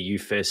the year you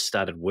first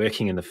started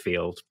working in the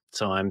field.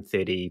 So I'm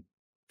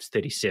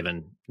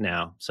 37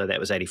 now. So that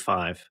was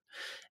 85.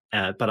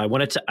 But I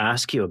wanted to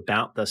ask you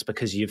about this,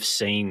 because you've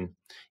seen,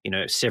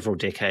 several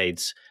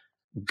decades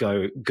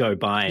go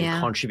by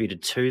and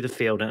contributed to the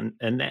field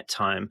in that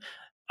time.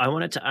 I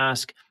wanted to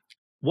ask,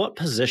 what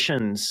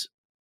positions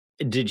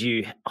did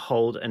you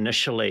hold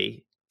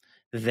initially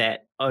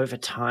that over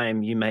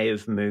time you may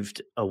have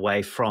moved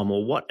away from,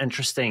 or what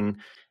interesting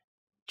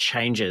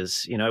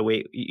changes?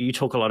 You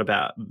talk a lot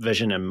about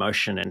vision and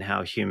motion and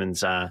how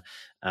humans are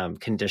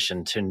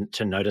conditioned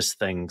to notice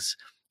things,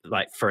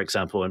 like, for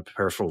example, in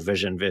peripheral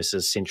vision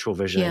versus central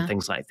vision and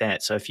things like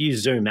that. So if you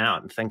zoom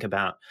out and think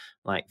about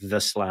like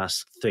this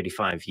last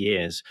 35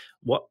 years,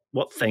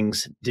 what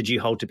things did you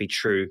hold to be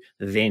true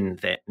then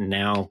that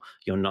now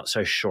you're not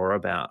so sure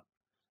about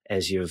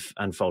as you've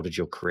unfolded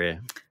your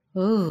career?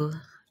 Ooh,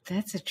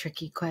 that's a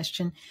tricky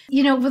question.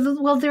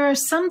 Well, there are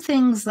some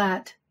things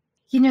that,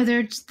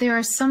 there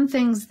are some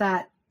things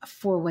that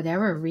for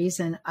whatever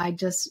reason, I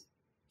just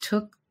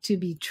took to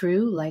be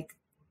true. Like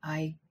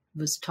I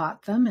was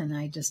taught them and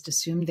I just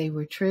assumed they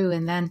were true.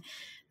 And then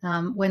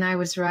when I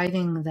was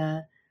writing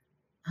the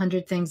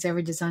 100 Things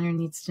Every Designer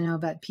Needs to Know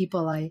About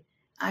People, I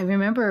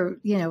remember,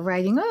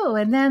 writing,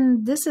 and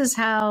then this is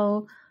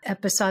how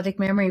episodic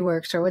memory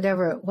works, or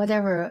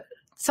whatever,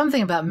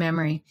 something about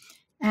memory.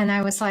 And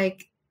I was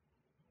like,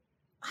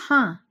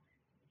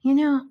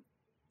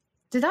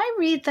 did I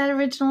read that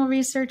original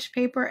research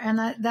paper?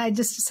 And I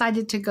just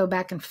decided to go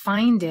back and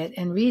find it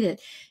and read it.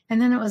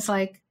 And then it was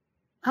like,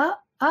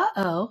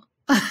 uh-oh.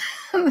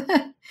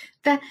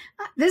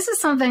 This is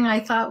something I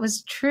thought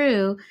was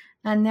true.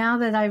 And now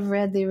that I've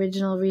read the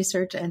original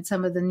research and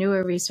some of the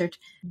newer research,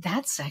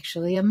 that's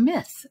actually a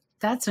myth.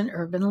 That's an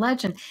urban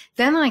legend.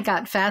 Then I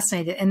got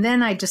fascinated. And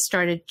then I just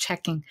started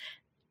checking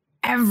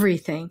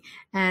everything.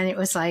 And it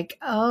was like,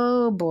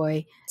 oh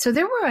boy. So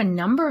there were a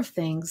number of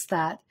things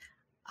that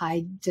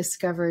I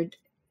discovered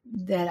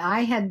that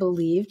I had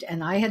believed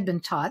and I had been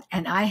taught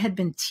and I had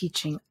been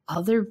teaching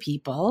other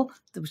people,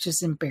 which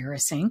is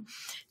embarrassing,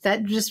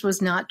 that just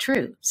was not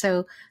true.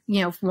 So,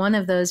 one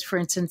of those, for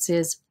instance,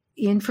 is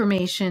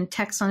information,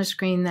 text on a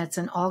screen that's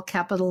in all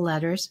capital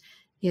letters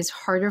is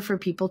harder for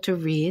people to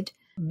read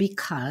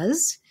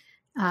because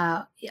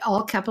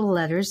all capital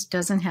letters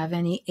doesn't have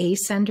any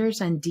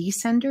ascenders and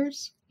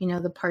descenders,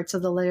 the parts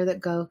of the letter that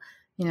go,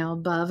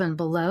 above and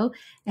below.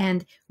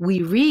 And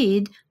we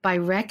read by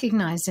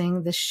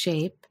recognizing the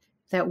shape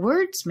that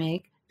words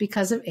make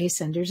because of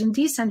ascenders and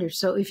descenders.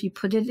 So if you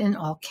put it in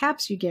all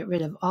caps, you get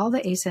rid of all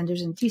the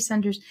ascenders and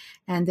descenders,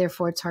 and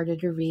therefore it's harder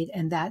to read.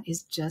 And that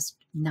is just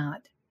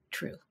not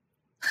true.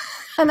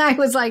 And I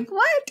was like,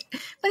 what?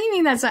 What do you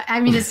mean that's not? I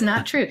mean, it's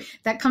not true.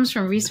 That comes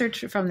from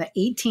research from the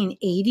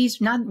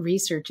 1880s, not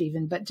research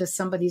even, but just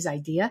somebody's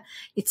idea.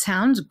 It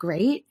sounds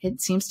great.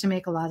 It seems to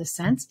make a lot of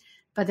sense,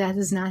 but that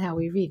is not how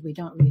we read. We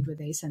don't read with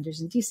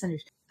ascenders and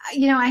descenders.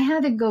 I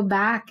had to go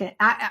back.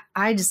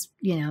 I just,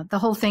 the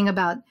whole thing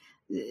about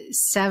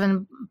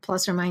 7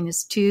 plus or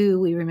minus 2,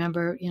 we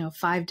remember,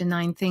 5 to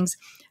 9 things.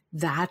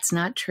 That's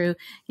not true.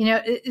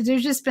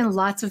 There's just been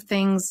lots of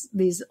things,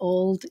 these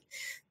old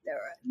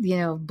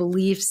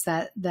beliefs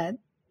that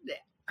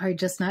are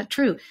just not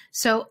true.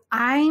 So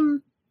I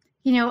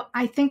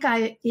think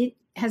it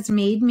has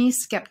made me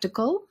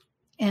skeptical,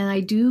 and I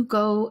do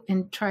go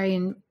and try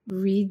and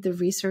read the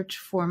research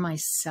for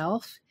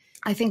myself.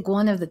 I think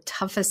one of the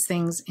toughest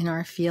things in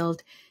our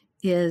field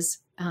is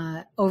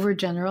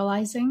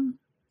overgeneralizing,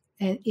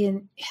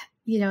 and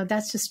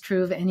that's just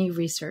true of any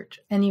research,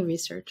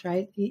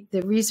 right?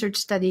 The research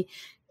study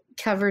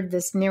covered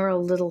this narrow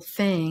little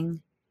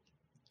thing.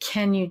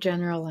 Can you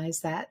generalize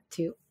that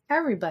to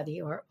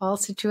everybody or all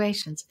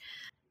situations?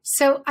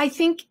 So I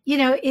think,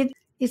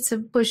 it's a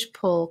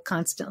push-pull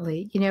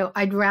constantly.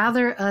 I'd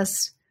rather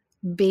us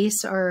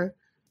base our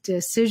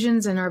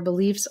decisions and our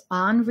beliefs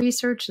on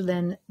research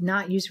than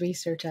not use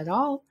research at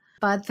all.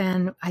 But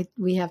then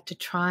we have to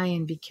try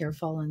and be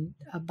careful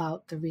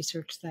about the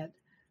research that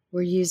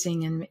we're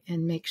using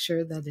and make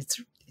sure that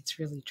it's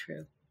really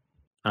true.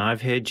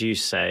 I've heard you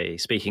say,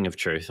 speaking of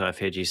truth, I've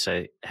heard you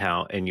say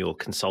how in your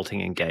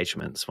consulting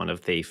engagements, one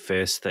of the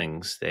first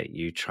things that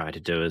you try to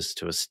do is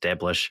to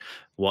establish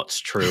what's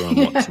true and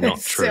what's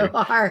not true. So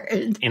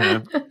hard.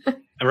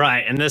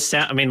 Right. And this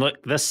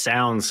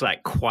sounds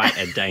like quite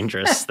a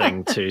dangerous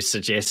thing to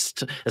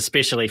suggest,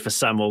 especially for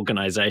some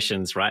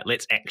organizations, right?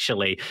 Let's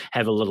actually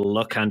have a little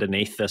look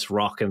underneath this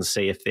rock and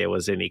see if there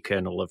was any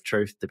kernel of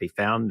truth to be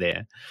found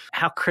there.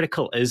 How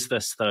critical is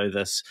this, though,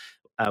 this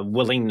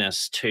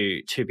willingness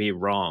to be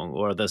wrong,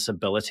 or this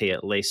ability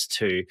at least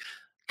to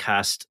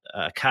cast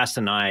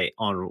an eye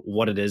on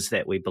what it is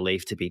that we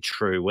believe to be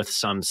true with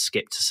some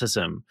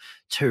skepticism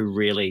to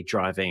really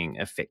driving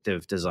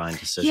effective design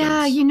decisions?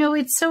 Yeah,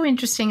 it's so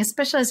interesting,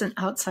 especially as an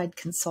outside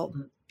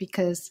consultant,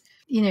 because,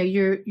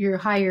 you're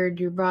hired,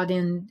 you're brought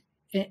in,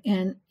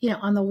 and,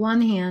 on the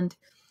one hand,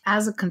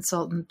 as a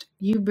consultant,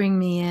 you bring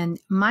me in,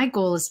 my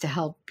goal is to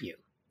help you.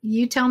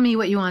 You tell me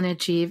what you want to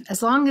achieve,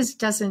 as long as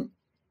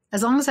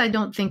I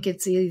don't think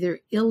it's either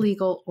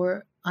illegal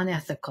or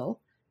unethical,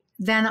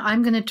 then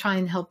I'm going to try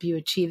and help you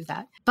achieve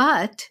that.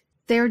 But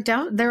there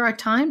are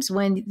times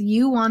when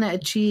you want to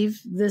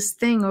achieve this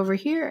thing over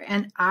here,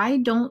 and I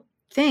don't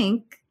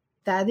think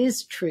that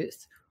is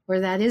truth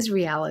or that is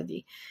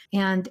reality.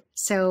 And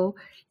so,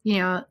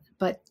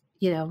 but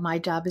my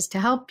job is to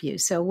help you.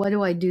 So what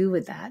do I do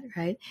with that,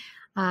 right?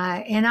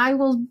 And I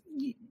will,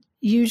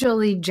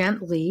 usually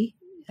gently,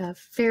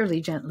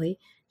 fairly gently,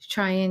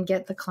 try and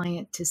get the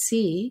client to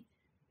see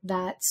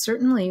that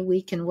certainly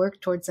we can work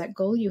towards that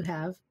goal you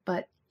have,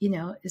 but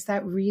is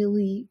that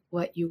really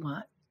what you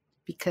want?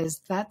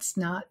 Because that's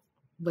not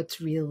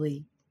what's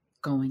really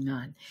going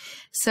on.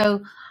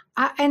 So,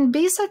 and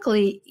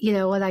basically,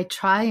 what I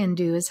try and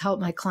do is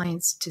help my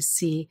clients to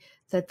see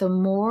that the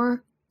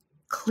more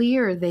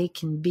clear they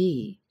can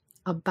be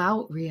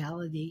about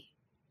reality,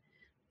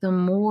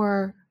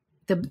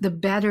 the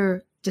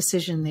better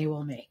decision they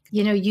will make.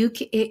 You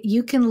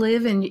can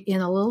live in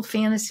a little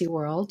fantasy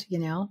world,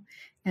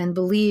 and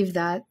believe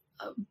that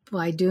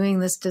by doing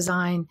this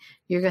design,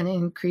 you're going to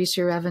increase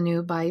your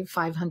revenue by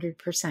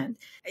 500%.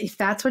 If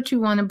that's what you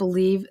want to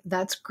believe,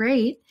 that's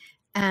great.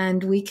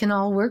 And we can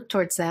all work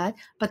towards that.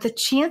 But the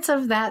chance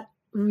of that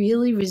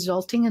really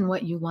resulting in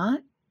what you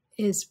want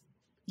is,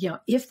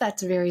 if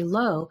that's very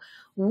low,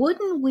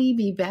 wouldn't we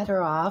be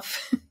better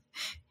off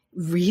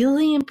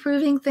really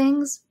improving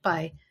things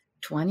by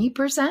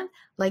 20%?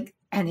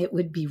 And it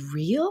would be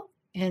real,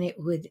 and it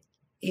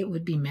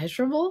would be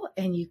measurable,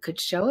 and you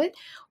could show it?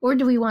 Or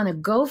do we want to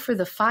go for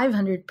the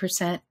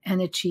 500%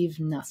 and achieve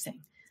nothing?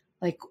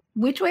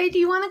 Which way do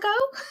you want to go?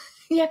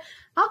 Yeah,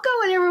 I'll go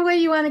whatever way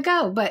you want to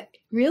go, but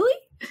really?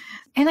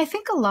 And I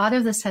think a lot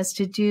of this has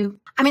to do,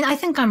 I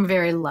think I'm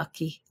very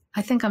lucky.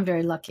 I think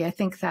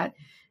that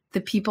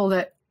the people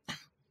that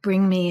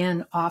bring me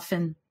in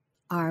often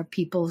are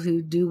people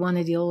who do want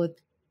to deal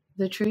with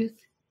the truth.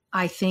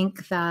 I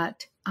think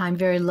that I'm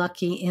very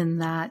lucky in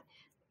that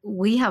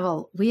we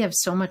have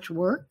so much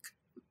work,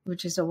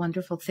 which is a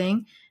wonderful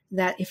thing,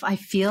 that if I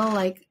feel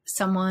like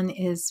someone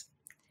is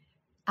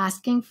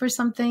asking for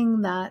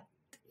something that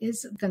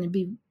is going to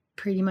be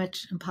pretty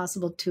much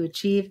impossible to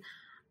achieve,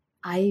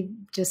 I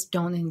just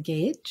don't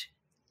engage.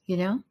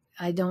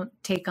 I don't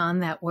take on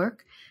that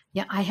work.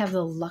 Yeah, I have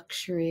the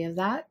luxury of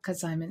that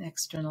because I'm an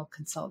external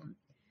consultant.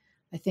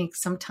 I think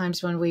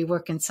sometimes when we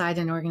work inside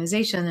an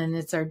organization and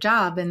it's our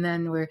job, and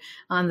then we're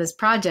on this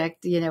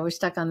project, we're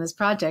stuck on this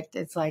project,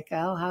 it's like,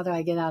 oh, how do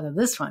I get out of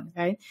this one,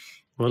 right?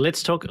 Well,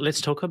 let's talk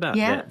about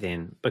that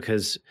then,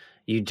 because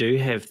you do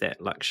have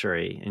that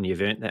luxury and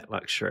you've earned that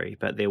luxury,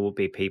 but there will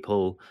be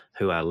people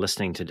who are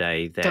listening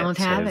today that don't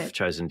have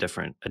chosen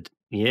different.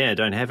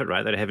 Don't have it,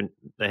 right?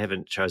 They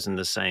haven't chosen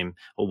the same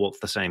or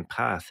walked the same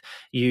path.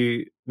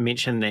 You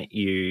mentioned that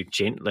you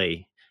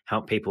gently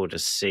help people to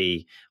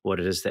see what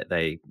it is that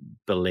they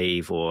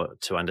believe, or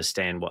to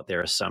understand what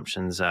their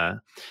assumptions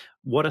are.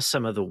 What are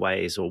some of the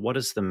ways, or what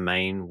is the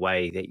main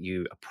way that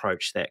you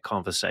approach that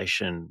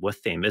conversation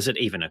with them? Is it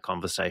even a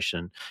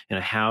conversation?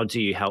 How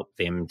do you help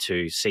them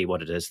to see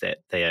what it is that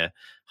they're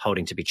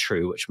holding to be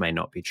true, which may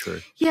not be true?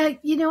 Yeah,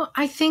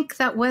 I think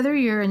that whether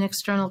you're an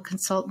external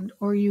consultant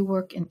or you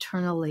work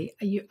internally,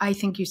 I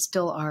think you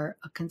still are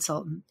a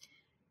consultant.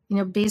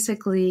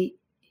 Basically,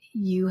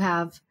 you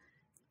have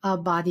a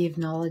body of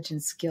knowledge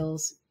and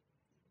skills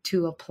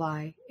to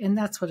apply, and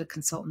that's what a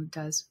consultant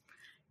does.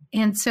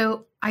 And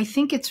so I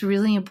think it's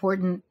really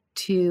important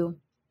to,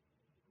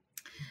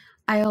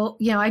 I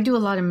do a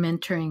lot of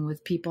mentoring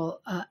with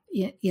people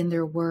in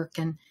their work,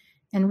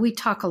 and we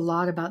talk a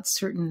lot about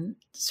certain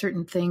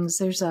things.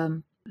 There's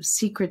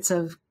secrets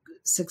of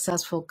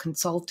successful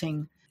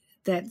consulting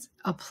that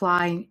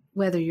apply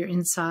whether you're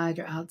inside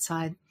or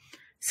outside.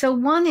 So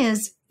one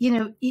is,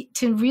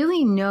 to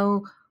really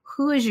know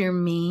who is your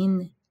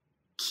main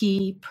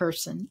key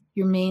person,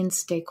 your main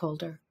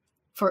stakeholder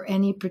for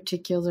any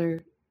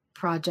particular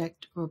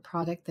project or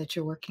product that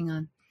you're working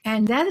on.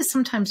 And that is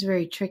sometimes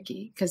very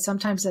tricky, because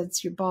sometimes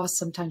that's your boss,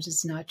 sometimes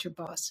it's not your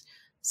boss.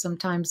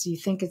 Sometimes you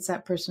think it's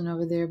that person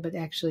over there, but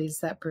actually it's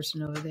that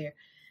person over there.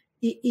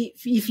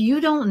 If you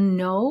don't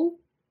know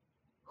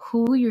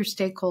who your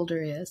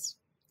stakeholder is,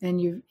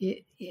 and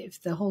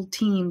if the whole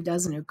team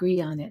doesn't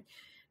agree on it,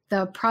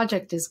 the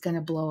project is going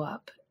to blow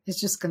up.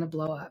 It's just going to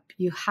blow up.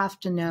 You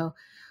have to know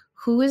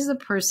who is the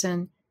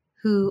person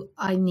who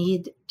I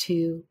need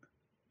to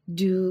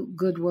do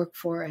good work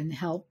for and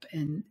help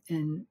and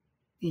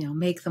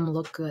make them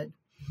look good.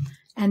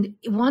 And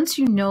once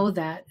you know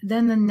that,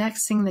 then the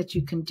next thing that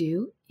you can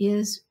do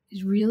is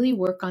really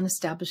work on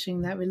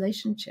establishing that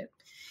relationship.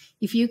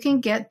 If you can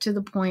get to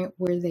the point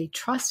where they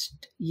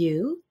trust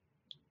you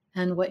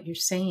and what you're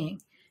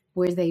saying,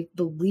 where they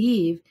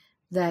believe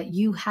that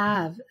you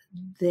have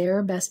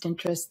their best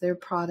interest, their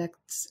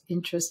product's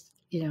interest,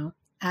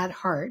 at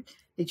heart,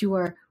 that you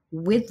are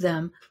with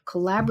them,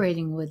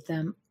 collaborating with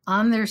them,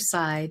 on their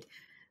side,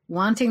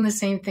 wanting the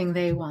same thing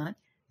they want,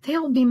 they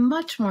will be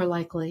much more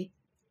likely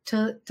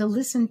to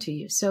listen to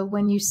you. So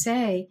when you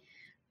say,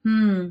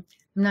 I'm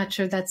not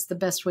sure that's the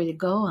best way to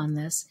go on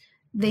this,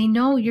 they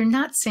know you're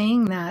not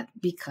saying that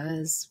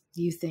because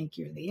you think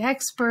you're the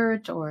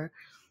expert, or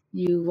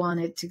you want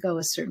it to go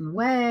a certain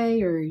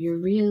way, or you're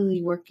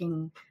really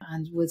working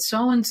with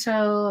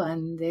so-and-so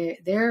and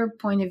their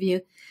point of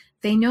view.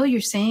 They know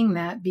you're saying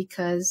that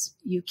because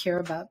you care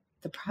about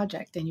the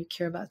project and you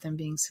care about them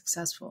being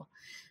successful.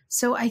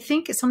 So I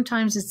think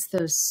sometimes it's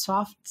those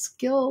soft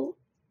skill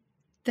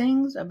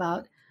things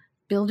about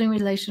building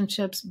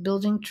relationships,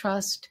 building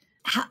trust,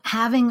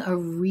 having a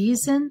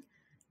reason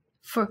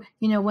for,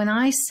 when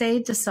I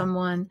say to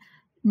someone,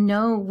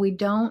 no, we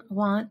don't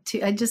want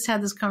to, I just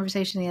had this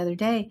conversation the other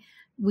day,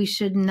 we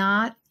should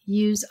not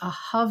use a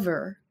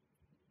hover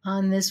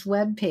on this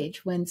web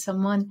page. When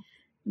someone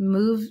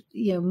moves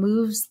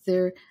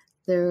their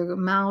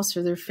mouse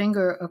or their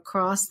finger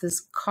across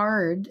this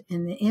card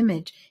in the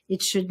image,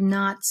 it should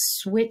not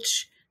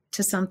switch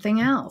to something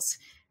else.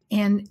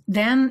 And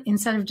then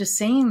instead of just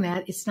saying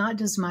that, it's not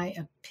just my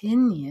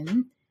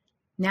opinion.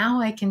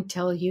 Now I can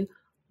tell you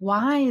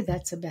why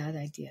that's a bad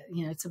idea.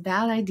 It's a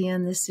bad idea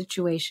in this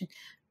situation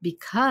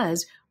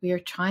because we are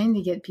trying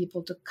to get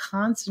people to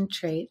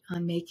concentrate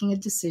on making a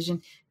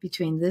decision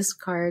between this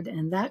card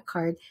and that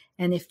card.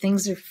 And if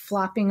things are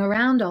flopping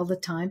around all the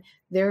time,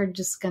 they're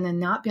just going to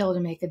not be able to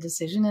make a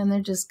decision and they're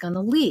just going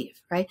to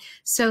leave, right?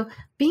 So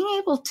being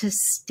able to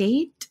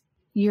state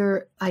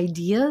your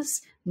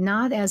ideas,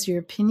 not as your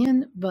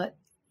opinion, but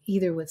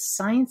either with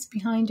science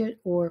behind it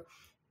or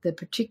the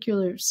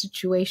particular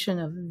situation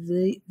of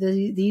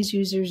these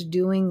users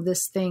doing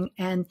this thing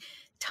and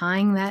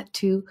tying that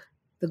to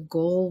the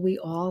goal we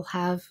all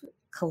have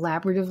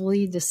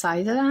collaboratively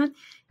decided on,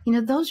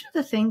 those are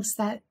the things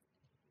that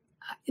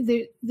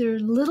they're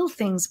little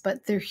things,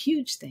 but they're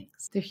huge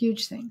things. They're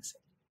huge things.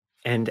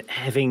 And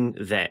having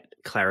that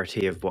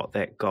clarity of what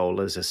that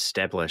goal is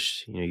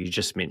established, you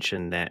just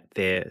mentioned that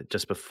there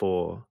just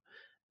before,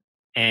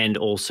 and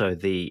also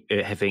the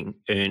having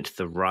earned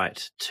the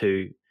right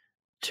to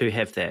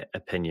have that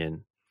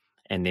opinion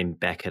and then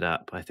back it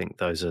up. I think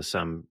those are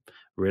some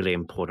really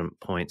important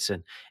points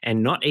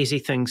and not easy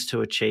things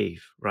to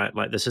achieve, right?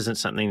 Like this isn't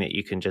something that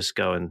you can just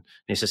go and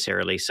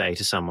necessarily say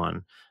to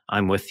someone,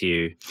 I'm with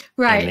you,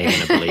 right? And they're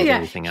going to believe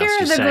everything else you say.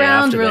 Here are the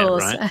ground after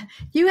rules. that, right?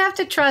 You have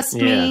to trust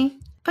me.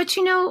 But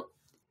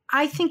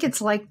I think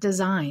it's like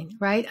design,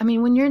 right? I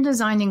mean, when you're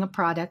designing a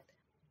product,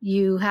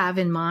 you have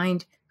in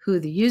mind who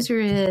the user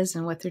is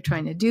and what they're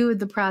trying to do with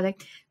the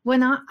product.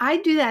 When I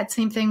do that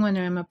same thing when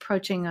I'm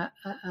approaching a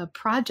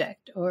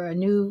project or a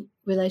new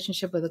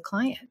relationship with a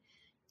client,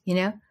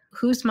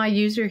 who's my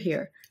user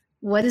here?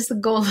 What is the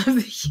goal of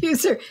the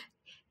user?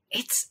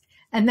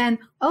 And then,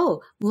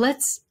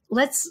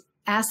 let's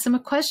ask them a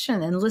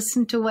question and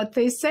listen to what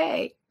they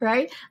say,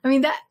 right? I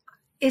mean,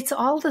 it's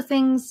all the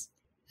things.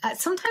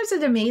 Sometimes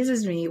it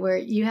amazes me where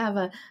you have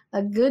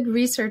a good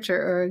researcher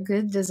or a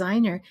good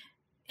designer,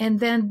 and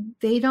then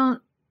they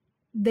don't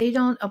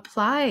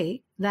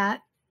apply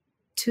that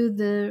to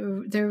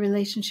their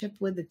relationship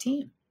with the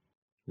team.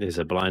 There's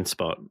a blind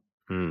spot.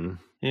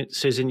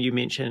 Susan, you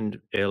mentioned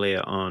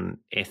earlier on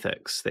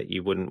ethics that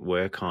you wouldn't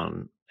work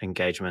on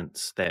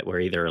engagements that were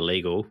either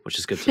illegal, which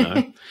is good to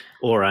know,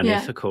 or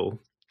unethical.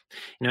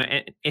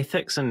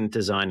 Ethics in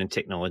design and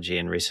technology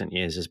in recent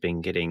years has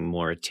been getting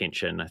more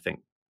attention, I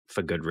think,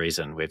 for good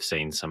reason. We've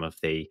seen some of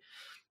the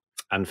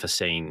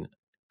unforeseen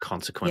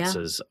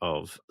consequences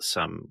of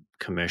some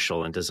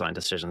commercial and design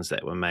decisions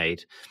that were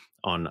made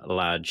on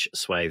large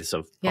swathes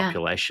of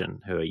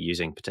population who are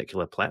using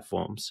particular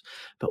platforms.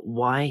 But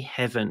why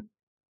hasn't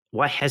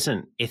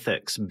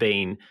ethics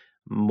been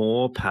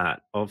more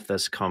part of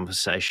this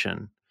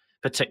conversation,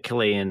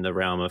 particularly in the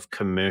realm of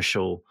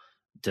commercial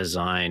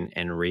design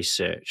and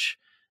research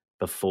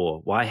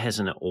before? Why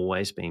hasn't it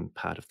always been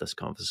part of this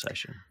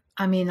conversation?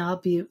 I mean,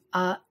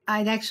 I'd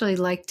actually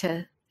like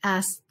to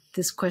ask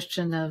this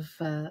question of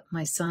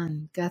my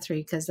son,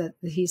 Guthrie, because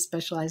he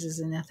specializes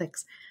in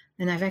ethics.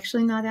 And I've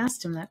actually not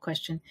asked him that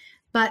question.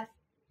 But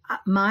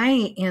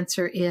my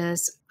answer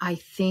is, I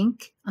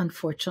think,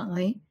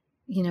 unfortunately,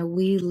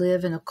 we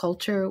live in a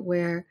culture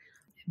where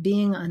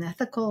being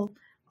unethical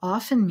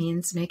often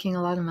means making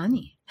a lot of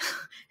money.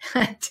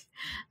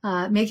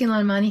 Making a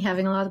lot of money,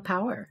 having a lot of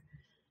power.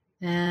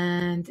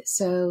 And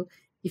so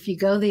if you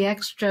go the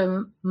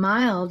extra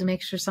mile to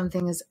make sure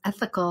something is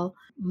ethical,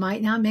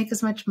 might not make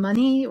as much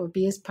money or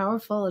be as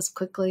powerful as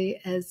quickly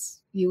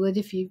as you would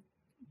if you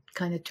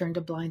kind of turned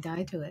a blind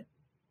eye to it.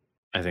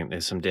 I think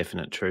there's some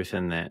definite truth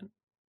in that.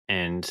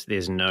 And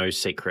there's no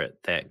secret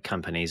that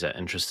companies are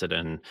interested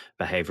in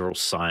behavioral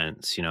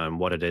science, and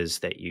what it is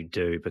that you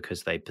do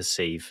because they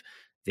perceive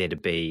there to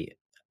be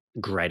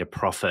greater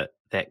profit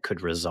that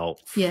could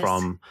result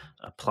from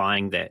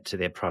applying that to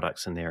their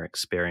products and their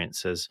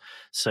experiences.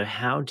 So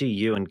how do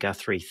you and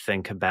Guthrie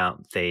think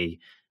about the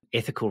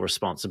ethical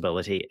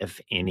responsibility,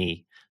 if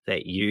any,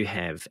 that you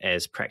have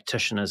as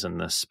practitioners in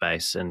this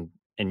space and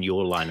in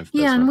your line of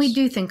business? Yeah, and we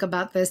do think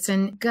about this.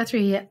 And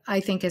Guthrie, I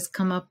think, has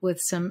come up with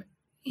some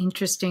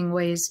interesting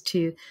ways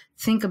to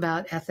think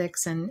about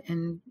ethics,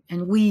 and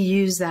we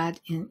use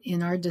that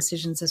in our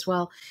decisions as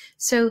well.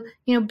 So,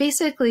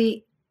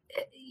 basically,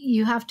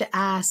 you have to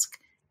ask,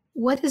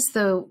 what is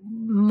the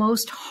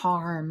most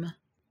harm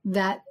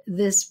that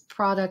this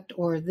product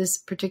or this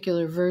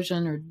particular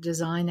version or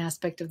design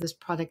aspect of this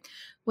product,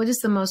 what is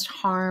the most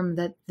harm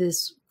that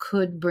this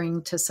could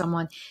bring to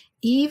someone,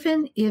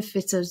 even if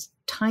it's a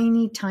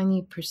tiny,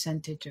 tiny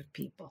percentage of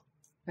people,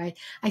 right?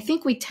 I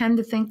think we tend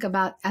to think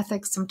about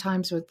ethics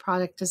sometimes with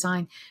product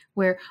design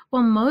where,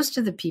 well, most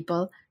of the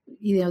people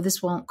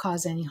this won't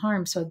cause any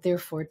harm, so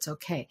therefore it's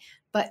okay.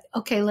 But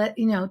okay,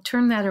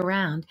 turn that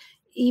around.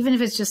 Even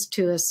if it's just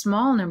to a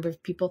small number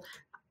of people,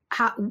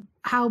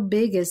 how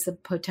big is the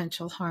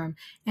potential harm?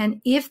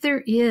 And if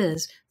there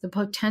is the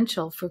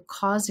potential for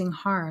causing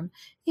harm,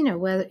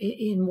 whether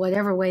in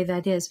whatever way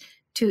that is,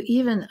 to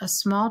even a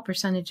small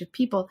percentage of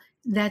people,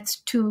 that's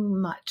too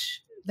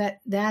much.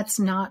 That's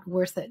not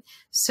worth it.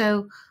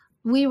 So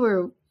we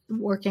were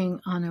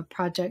working on a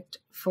project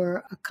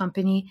for a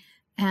company,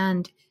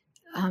 and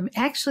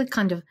actually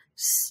kind of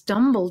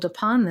stumbled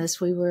upon this.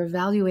 We were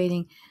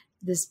evaluating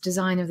this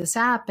design of this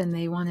app, and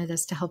they wanted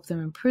us to help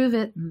them improve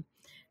it, and,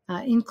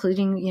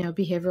 including,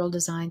 behavioral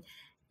design.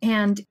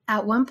 And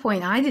at one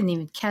point, I didn't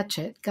even catch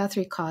it.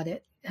 Guthrie caught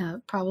it,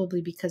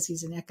 probably because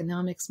he's an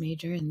economics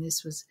major, and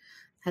this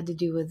had to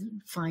do with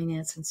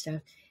finance and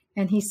stuff.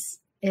 And he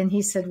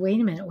said,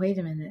 wait a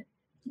minute,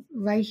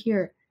 right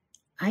here.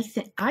 I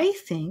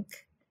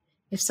think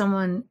if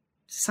someone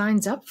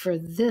signs up for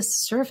this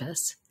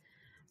service,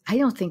 I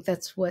don't think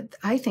that's what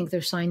I think.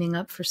 They're signing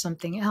up for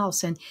something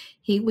else. And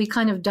we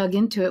kind of dug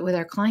into it with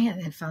our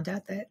client and found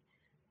out that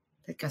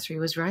Guthrie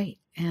was right.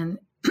 And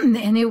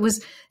it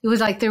was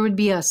like there would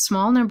be a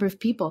small number of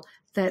people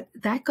that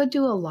could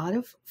do a lot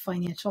of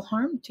financial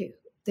harm to.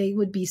 They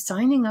would be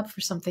signing up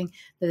for something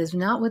that is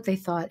not what they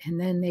thought, and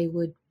then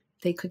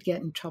they could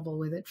get in trouble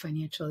with it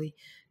financially,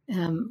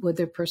 with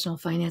their personal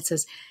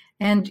finances.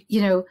 And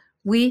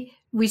we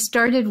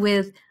started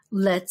with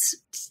let's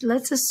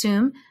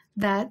assume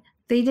that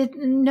they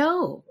didn't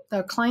know,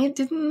 our client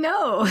didn't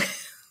know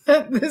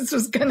that this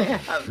was going to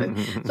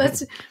happen.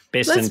 Let's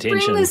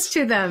bring this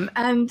to them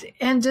and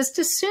just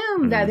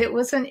assume that it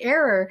was an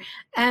error.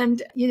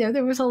 And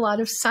there was a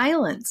lot of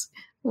silence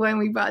when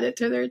we brought it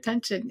to their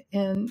attention.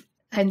 And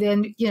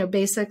then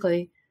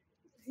basically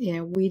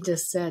we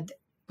just said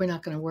we're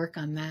not going to work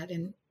on that,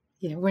 and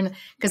we're not,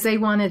 because they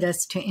wanted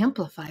us to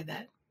amplify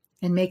that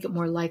and make it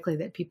more likely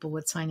that people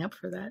would sign up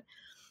for that.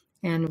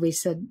 And we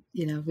said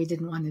we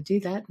didn't want to do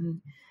that.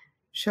 And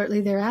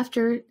shortly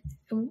thereafter,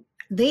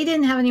 they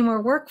didn't have any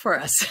more work for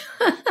us.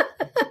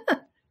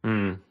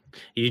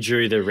 You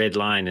drew the red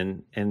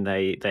line, and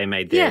they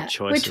made their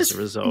choice as a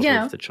result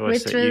of the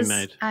choice that you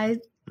made.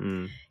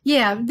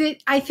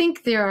 I think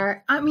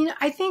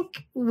I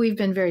think we've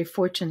been very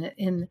fortunate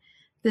in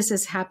this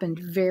has happened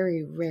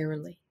very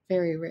rarely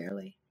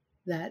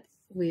that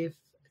we've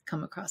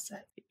come across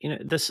that.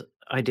 This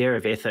idea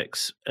of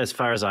ethics, as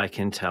far as I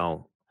can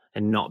tell,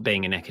 and not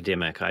being an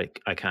academic,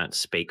 I can't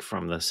speak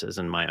from this as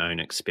in my own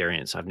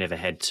experience. I've never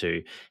had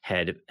to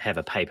have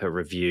a paper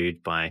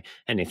reviewed by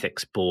an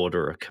ethics board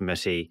or a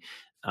committee.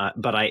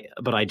 But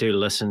I do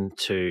listen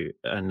to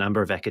a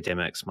number of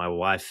academics. My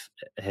wife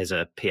has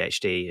a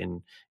PhD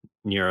in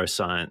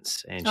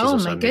neuroscience, and she's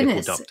also a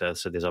medical doctor.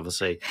 So there's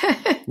obviously,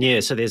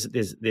 so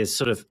there's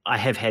sort of, I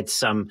have had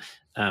some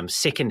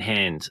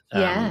secondhand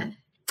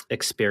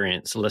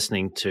experience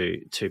listening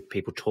to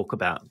people talk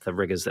about the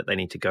rigors that they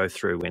need to go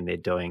through when they're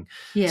doing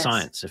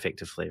science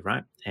effectively,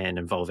 right? And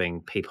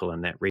involving people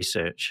in that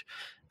research.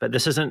 But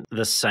this isn't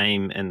the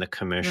same in the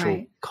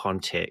commercial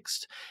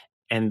context.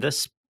 And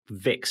this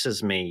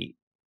vexes me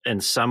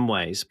in some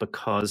ways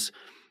because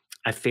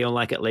I feel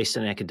like, at least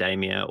in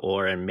academia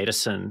or in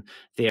medicine,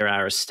 there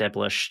are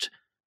established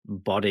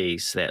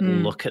bodies that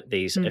look at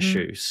these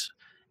issues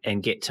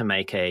and get to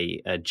make a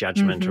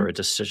judgment or a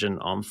decision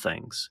on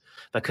things,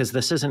 because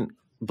this isn't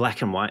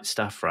black and white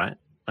stuff, right?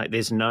 Like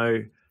there's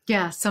no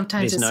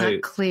sometimes it's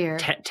not clear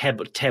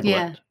tablet.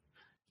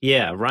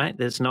 Right.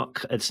 It's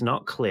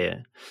not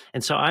clear.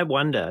 And so I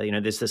wonder,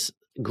 there's this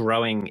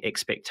growing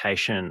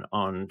expectation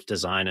on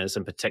designers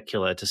in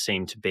particular to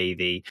seem to be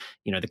the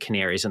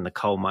canaries in the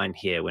coal mine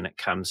here when it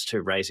comes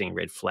to raising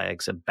red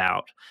flags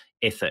about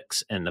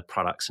ethics in the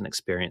products and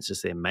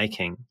experiences they're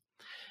making.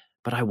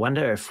 But I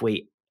wonder if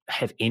we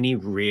have any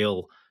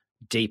real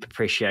deep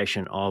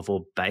appreciation of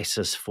or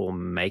basis for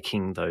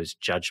making those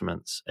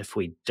judgments if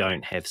we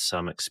don't have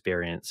some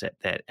experience at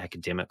that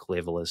academic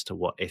level as to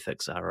what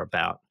ethics are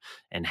about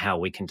and how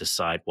we can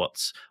decide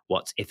what's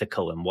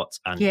ethical and what's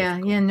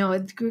unethical.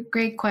 It's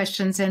great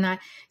questions. And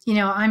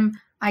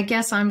I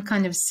guess I'm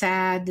kind of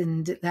sad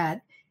and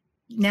that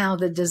now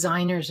the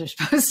designers are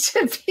supposed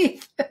to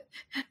be the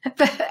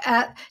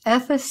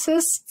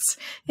ethicists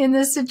in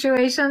this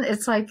situation.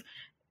 It's like,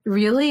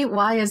 really?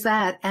 Why is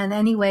that? And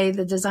anyway,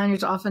 the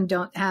designers often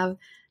don't have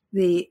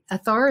the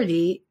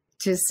authority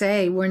to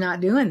say we're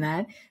not doing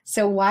that.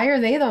 So why are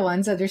they the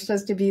ones that are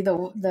supposed to be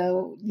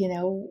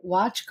the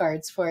watch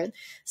guards for it?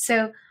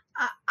 So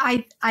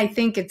I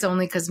think it's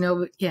only because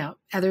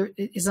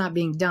it's not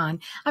being done.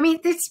 I mean,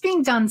 it's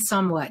being done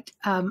somewhat.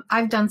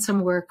 I've done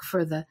some work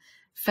for the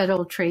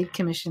Federal Trade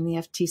Commission, the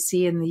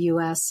FTC in the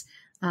U.S.,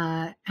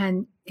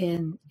 and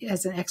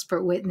as an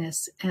expert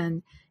witness,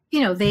 and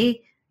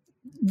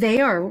they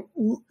are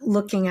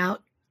looking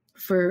out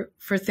for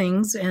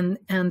things, and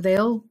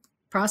they'll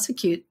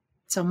prosecute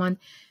someone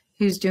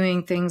who's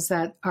doing things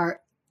that are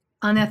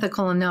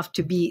unethical enough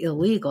to be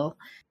illegal.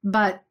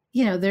 But,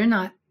 they're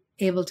not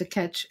able to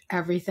catch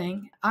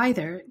everything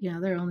either.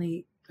 They're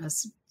only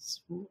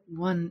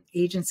one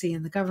agency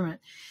in the government.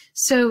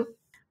 So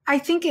I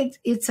think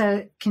it's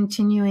a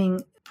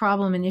continuing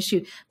problem and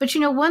issue. But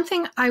one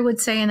thing I would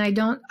say, and I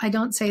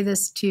don't say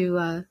this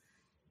to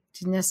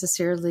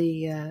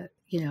necessarily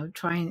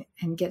try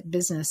and get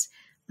business,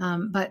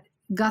 but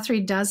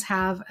Guthrie does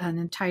have an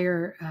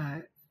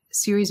entire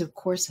series of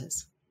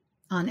courses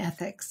on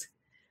ethics.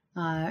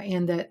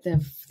 And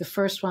the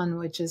first one,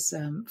 which is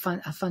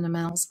a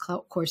fundamentals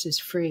course, is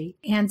free.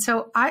 And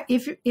so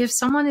if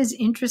someone is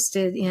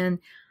interested in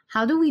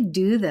how do we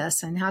do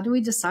this and how do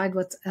we decide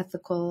what's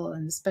ethical,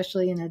 and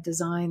especially in a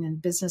design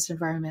and business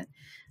environment,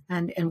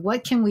 and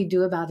what can we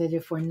do about it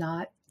if we're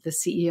not the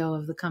CEO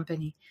of the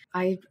company,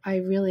 I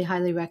really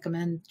highly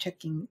recommend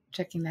checking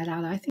that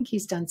out. I think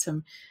he's done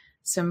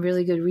some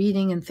really good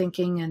reading and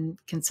thinking and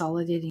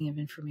consolidating of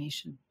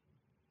information.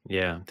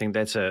 Yeah, I think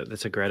that's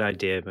a great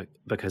idea,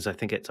 because I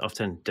think it's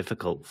often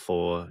difficult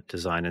for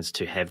designers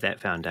to have that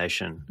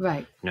foundation,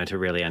 right? To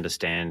really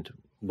understand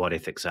what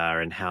ethics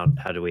are and how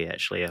do we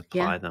actually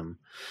apply them.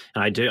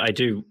 And I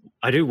do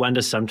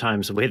wonder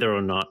sometimes whether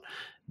or not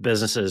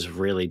businesses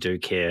really do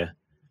care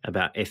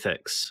about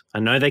ethics. I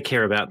know they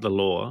care about the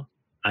law.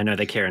 I know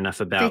they care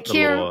enough about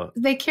the law.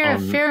 They care a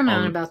fair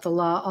amount about the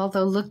law,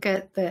 although look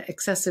at the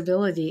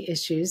accessibility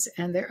issues,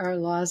 and there are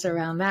laws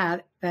around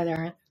that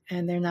aren't,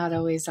 and they're not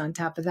always on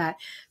top of that.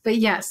 But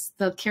yes,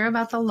 they'll care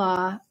about the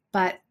law.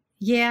 But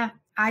yeah,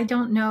 I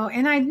don't know.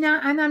 And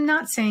I'm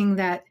not saying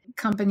that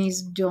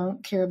companies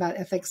don't care about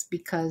ethics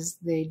because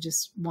they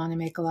just want to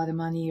make a lot of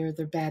money or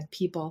they're bad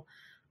people.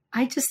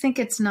 I just think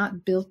it's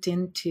not built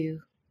into,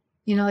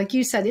 like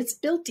you said, it's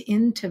built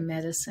into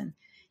medicine.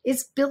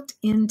 It's built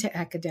into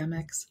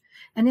academics,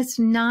 and it's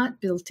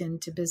not built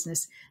into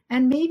business.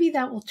 And maybe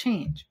that will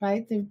change,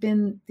 right? There have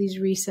been these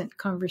recent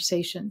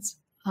conversations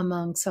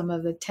among some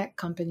of the tech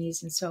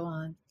companies and so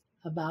on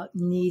about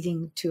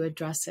needing to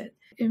address it.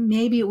 And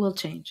maybe it will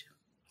change.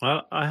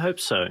 Well, I hope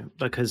so,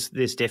 because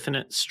there's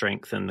definite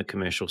strength in the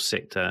commercial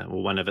sector.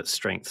 Well, one of its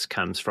strengths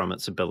comes from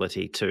its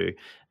ability to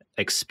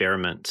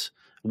experiment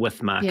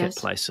with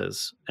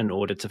marketplaces in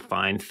order to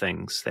find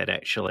things that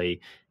actually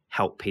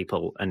help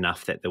people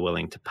enough that they're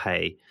willing to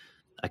pay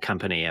a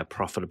company a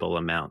profitable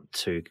amount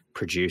to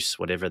produce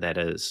whatever that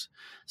is.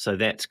 So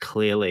that's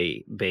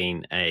clearly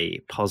been a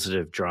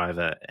positive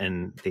driver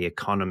in the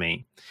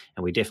economy,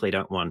 and we definitely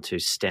don't want to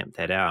stamp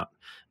that out.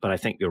 But I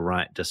think you're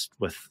right, just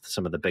with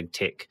some of the big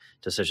tech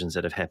decisions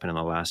that have happened in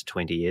the last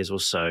 20 years or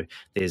so,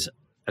 there's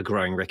a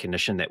growing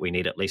recognition that we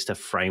need at least a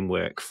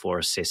framework for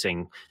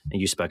assessing, and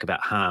you spoke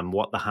about harm,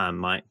 what the harm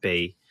might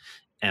be.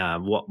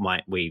 What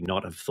might we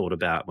not have thought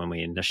about when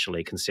we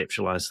initially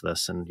conceptualized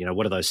this? And,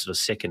 what are those sort of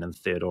second and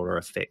third order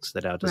effects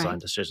that our design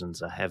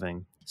decisions are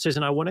having?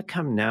 Susan, I want to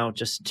come now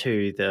just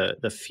to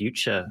the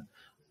future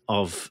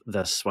of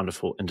this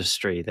wonderful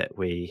industry that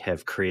we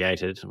have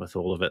created, with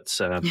all of its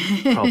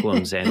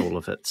problems and all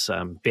of its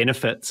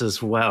benefits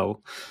as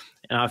well.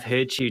 And I've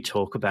heard you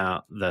talk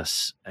about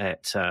this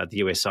at the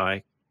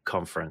USI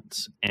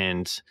conference,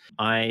 and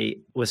I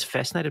was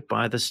fascinated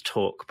by this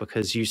talk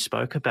because you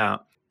spoke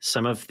about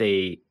some of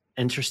the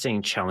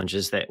interesting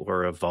challenges that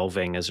were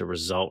evolving as a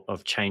result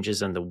of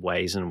changes in the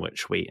ways in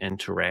which we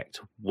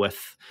interact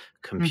with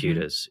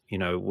computers.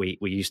 We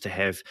used to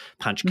have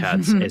punch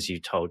cards, as you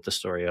told the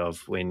story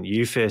of when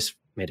you first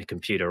met a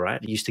computer,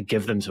 right? You used to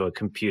give them to a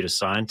computer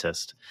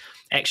scientist.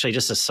 Actually,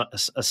 just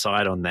a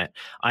side on that,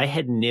 I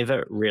had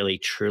never really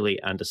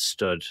truly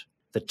understood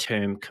the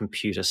term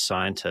computer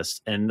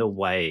scientist in the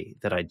way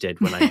that I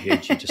did when I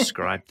heard you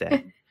describe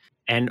that.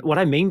 And what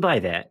I mean by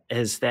that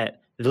is that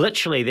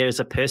literally there's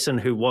a person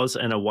who was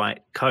in a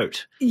white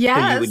coat who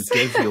you would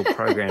give your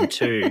program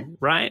to,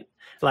 right?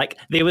 Like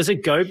there was a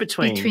go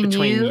between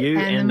you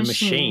and the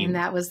machine. And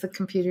that was the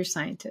computer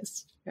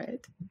scientist, right?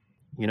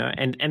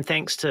 And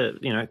thanks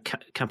to,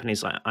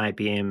 companies like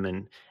IBM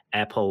and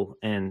Apple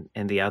and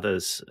the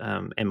others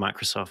and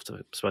Microsoft,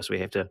 I suppose we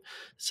have to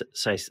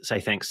say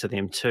thanks to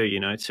them too,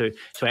 to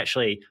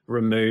actually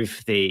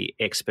remove the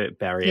expert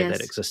barrier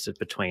that existed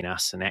between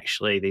us and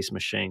actually these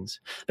machines.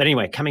 But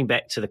anyway, coming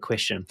back to the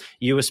question,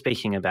 you were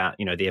speaking about,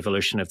 the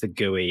evolution of the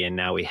GUI, and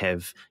now we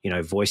have,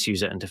 voice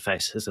user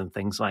interfaces and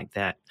things like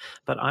that.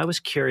 But I was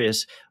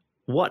curious,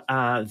 what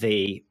are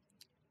the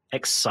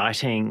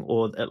exciting,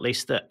 or at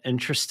least the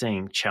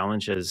interesting,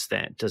 challenges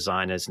that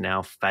designers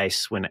now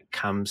face when it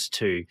comes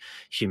to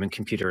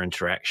human-computer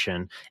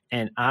interaction?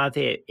 And are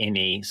there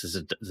any, this is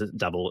a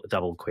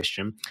double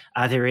question,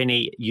 are there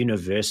any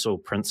universal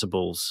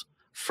principles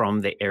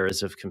from the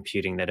eras of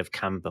computing that have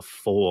come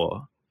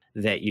before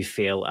that you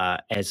feel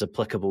are as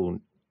applicable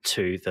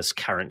to this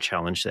current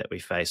challenge that we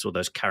face, or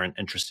those current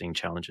interesting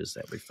challenges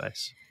that we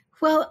face?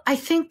 Well, I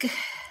think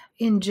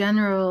in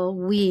general,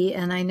 we,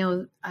 and I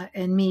know,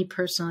 and me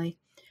personally,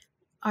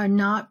 are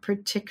not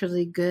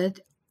particularly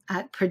good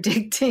at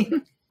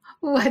predicting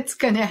what's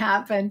going to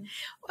happen.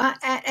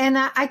 And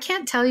I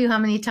can't tell you how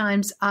many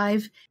times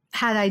I've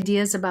had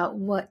ideas about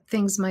what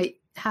things might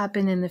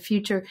happen in the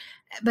future,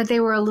 but they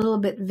were a little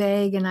bit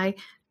vague and I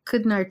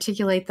couldn't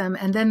articulate them.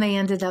 And then they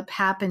ended up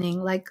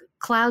happening. Like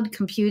cloud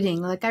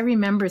computing. Like I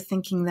remember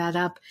thinking that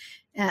up,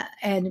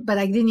 but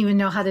I didn't even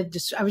know how to.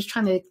 I was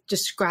trying to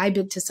describe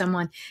it to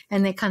someone,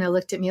 and they kind of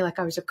looked at me like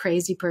I was a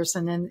crazy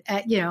person. And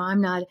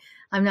I'm not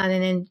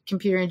an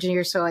computer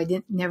engineer, so I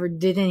never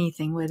did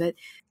anything with it.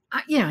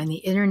 And the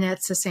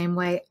internet's the same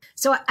way.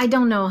 So I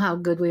don't know how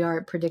good we are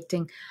at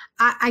predicting.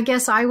 I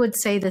guess I would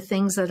say the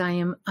things that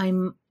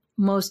I'm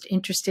most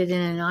interested in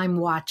and I'm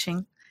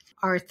watching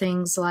are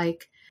things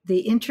like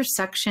the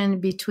intersection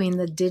between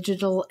the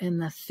digital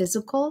and the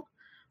physical.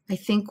 I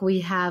think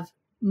we have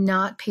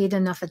not paid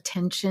enough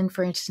attention,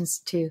 for instance,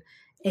 to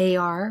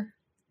AR.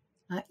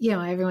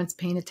 Everyone's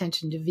paying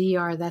attention to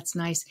VR. That's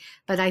nice.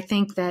 But I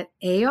think that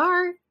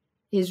AR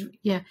is,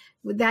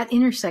 that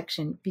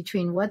intersection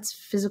between what's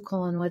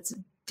physical and what's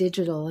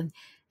digital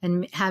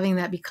and having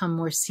that become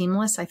more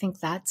seamless. I think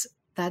that's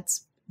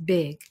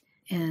big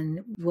and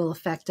will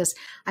affect us.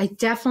 I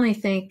definitely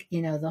think,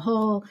 the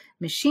whole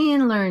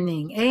machine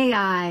learning,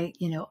 AI,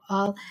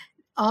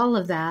 all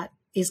of that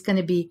is going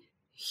to be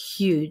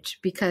huge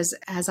because,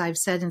 as I've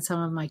said in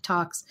some of my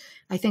talks,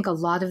 I think a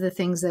lot of the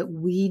things that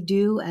we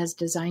do as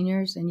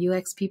designers and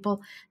UX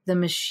people, the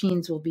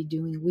machines will be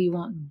doing. We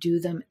won't do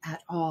them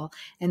at all.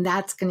 And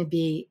that's going to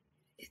be,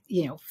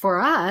 for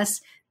us,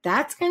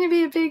 that's going to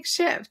be a big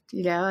shift,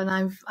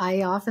 and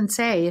I often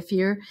say,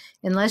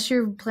 unless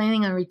you're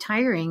planning on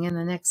retiring in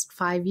the next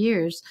 5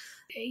 years,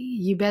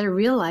 you better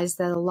realize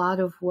that a lot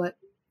of what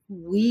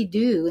we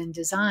do in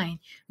design,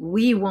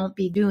 we won't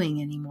be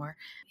doing anymore.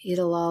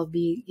 It'll all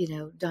be,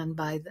 done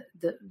by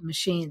the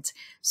machines.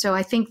 So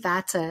I think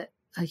that's a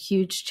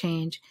huge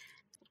change.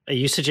 Are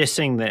you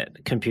suggesting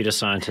that computer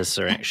scientists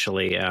are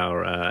actually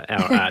our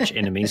arch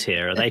enemies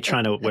here? Are they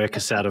trying to work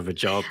us out of a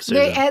job,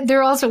 Susan?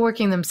 They're also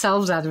working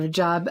themselves out of a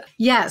job.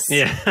 Yes.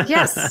 Yeah.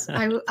 Yes.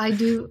 I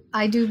do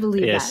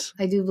believe yes.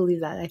 that. I do believe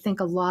that. I think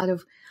a lot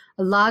of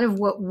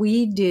what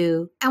we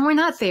do, and we're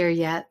not there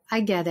yet. I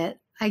get it.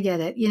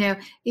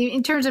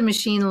 In terms of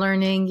machine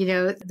learning,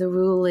 the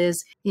rule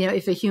is,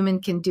 if a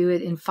human can do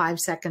it in 5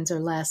 seconds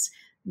or less,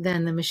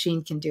 then the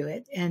machine can do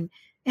it.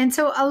 And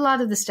so a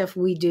lot of the stuff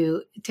we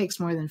do, it takes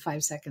more than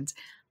 5 seconds.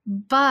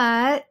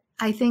 But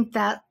I think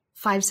that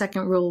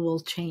 5-second rule will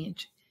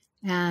change.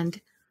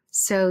 And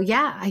so,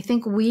 I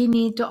think we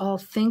need to all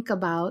think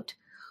about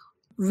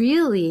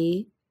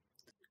really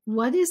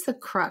what is the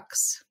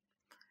crux?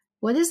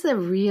 What is the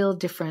real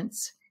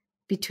difference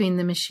between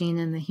the machine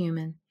and the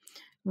human?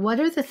 What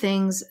are the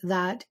things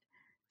that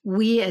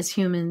we as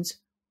humans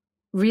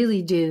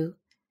really do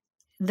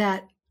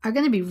that are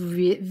going to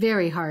be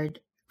very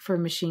hard for a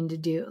machine to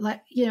do?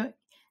 Like,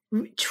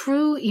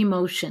 true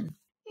emotion.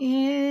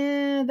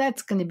 Yeah,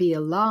 that's going to be a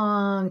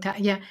long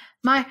time. Yeah.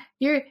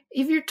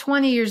 If you're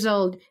 20 years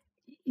old,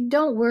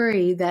 don't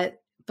worry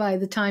that by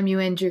the time you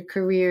end your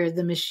career,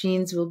 the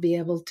machines will be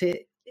able to,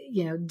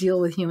 deal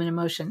with human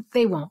emotion.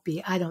 They won't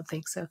be. I don't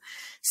think so.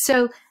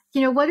 So,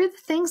 what are the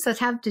things that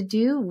have to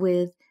do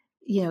with,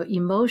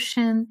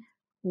 emotion,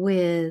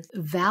 with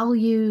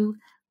value,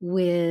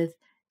 with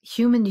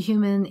human to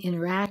human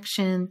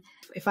interaction?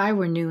 If I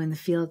were new in the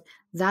field,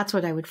 that's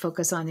what I would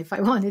focus on if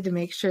I wanted to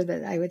make sure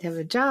that I would have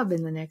a job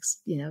in the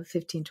next,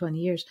 15, 20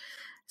 years.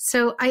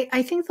 So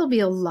I think there'll be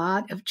a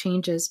lot of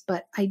changes,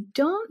 but I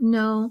don't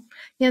know.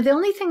 The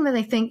only thing that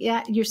I think,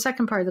 your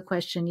second part of the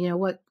question,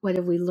 what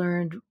have we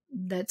learned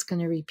that's going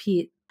to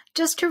repeat?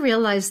 Just to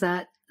realize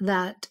that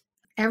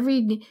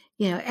every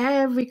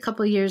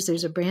couple of years,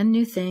 there's a brand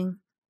new thing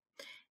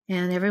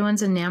and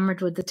everyone's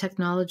enamored with the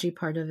technology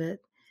part of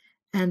it.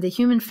 And the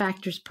human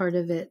factors part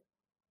of it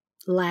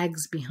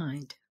lags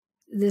behind.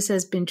 This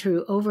has been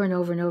true over and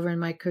over and over in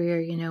my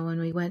career. When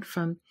we went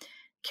from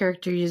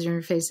character user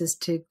interfaces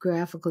to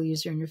graphical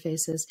user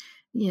interfaces,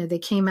 they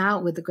came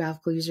out with the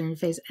graphical user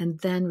interface and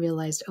then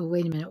realized, oh,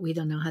 wait a minute, we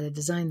don't know how to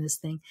design this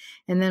thing.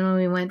 And then when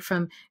we went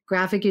from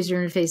graphic user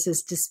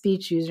interfaces to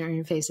speech user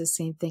interfaces,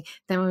 same thing.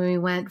 Then when we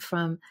went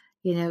from,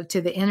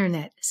 to the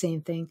internet,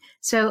 same thing.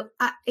 So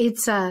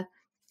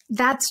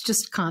that's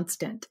just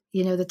constant.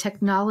 The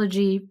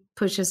technology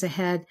pushes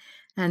ahead.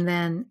 And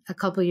then a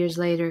couple of years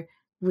later,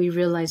 we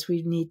realize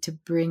we need to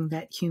bring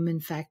that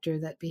human factor,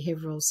 that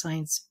behavioral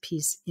science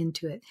piece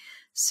into it.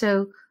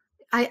 So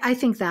I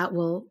think that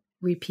will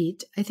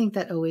repeat. I think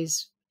that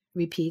always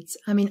repeats.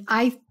 I mean,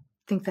 I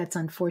think that's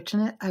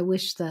unfortunate. I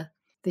wish the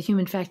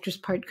human factors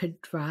part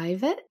could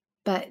drive it,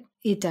 but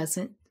it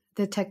doesn't.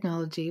 The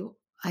technology,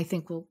 I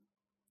think, will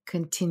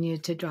continue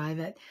to drive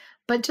it.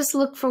 But just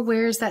look for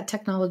where is that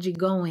technology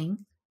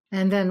going,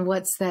 and then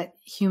what's that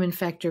human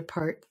factor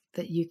part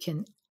that you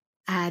can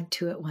add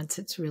to it once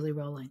it's really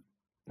rolling.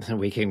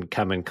 We can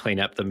come and clean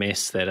up the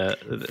mess that a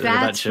That's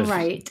bunch of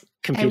right.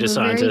 computer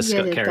scientists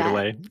got carried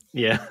away.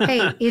 Yeah.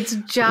 Hey, it's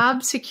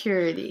job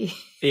security.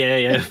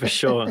 Yeah, for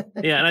sure.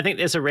 Yeah, and I think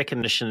there's a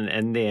recognition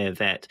in there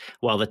that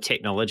while the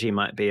technology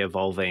might be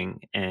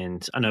evolving,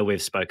 and I know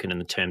we've spoken in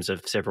the terms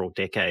of several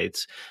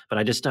decades, but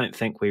I just don't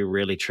think we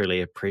really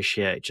truly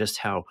appreciate just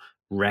how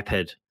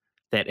rapid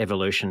that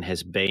evolution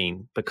has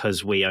been,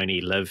 because we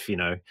only live,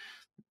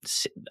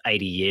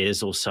 80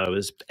 years or so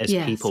as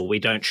Yes. people, we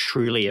don't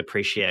truly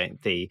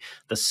appreciate the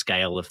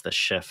scale of the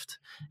shift,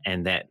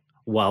 and that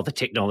while the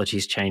technology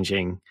is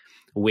changing,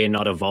 we're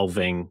not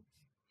evolving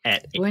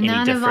We're any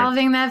not different.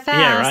 evolving that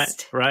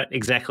fast. Yeah, right,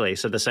 exactly.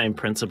 So the same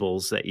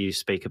principles that you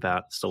speak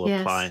about still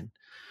Yes. apply.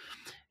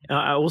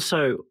 I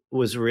also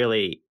was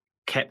really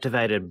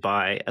captivated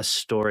by a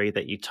story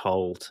that you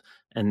told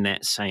in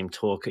that same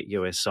talk at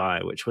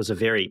USI, which was a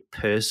very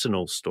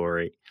personal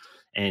story.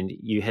 And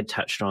you had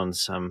touched on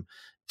some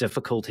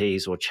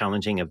difficulties or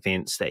challenging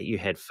events that you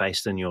had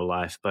faced in your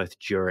life, both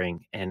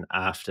during and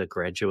after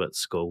graduate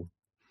school.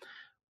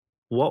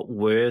 What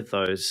were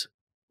those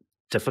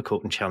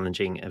difficult and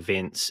challenging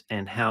events,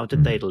 and how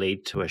did they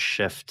lead to a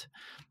shift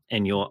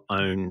in your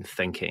own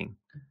thinking?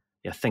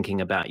 You're thinking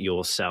about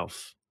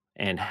yourself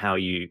and how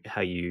you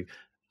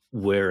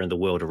were in the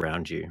world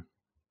around you.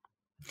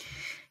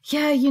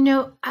 Yeah,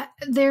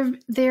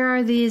 there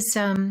are these,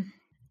 and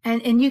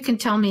you can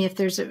tell me if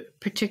there's a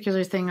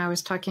particular thing I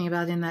was talking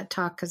about in that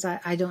talk, because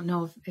I don't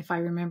know if I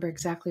remember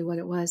exactly what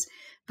it was.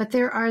 But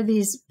there are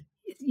these,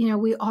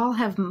 we all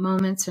have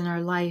moments in our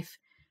life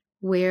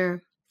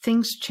where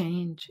things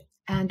change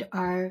and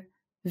our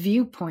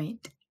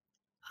viewpoint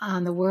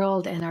on the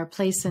world and our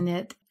place in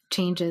it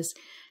changes,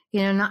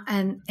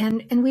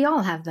 and we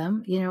all have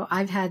them.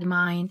 I've had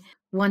mine.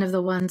 One of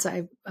the ones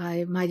I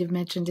might have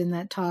mentioned in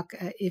that talk,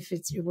 if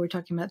we're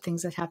talking about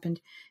things that happened,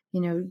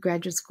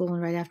 graduate school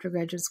and right after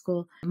graduate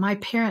school. My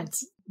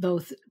parents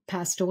both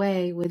passed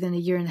away within a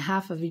year and a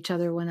half of each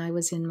other when I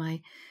was in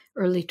my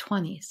early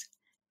 20s.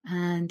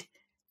 And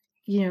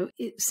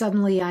it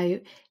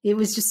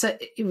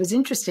was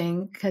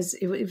interesting because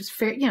it was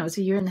fair, it was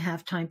a year and a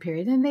half time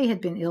period, and they had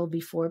been ill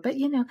before, but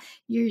you're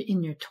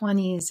in your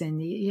 20s and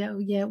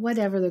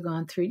whatever they're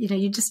going through,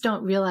 you just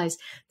don't realize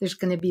there's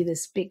going to be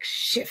this big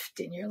shift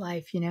in your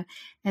life,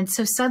 and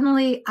so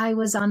suddenly I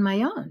was on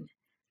my own,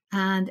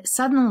 and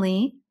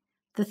suddenly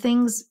the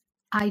things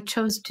I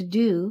chose to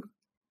do,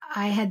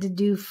 I had to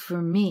do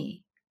for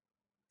me.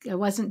 I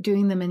wasn't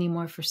doing them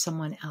anymore for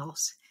someone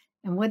else.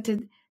 And what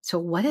did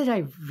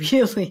I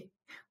really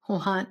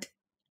want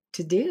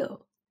to do?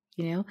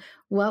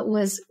 What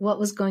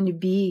was going to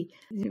be,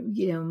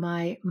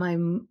 my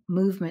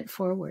movement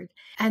forward?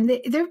 And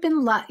there have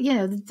been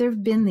there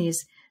have been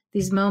these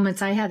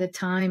moments. I had a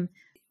time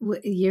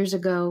years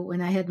ago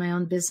when I had my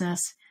own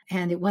business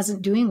and it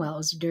wasn't doing well. It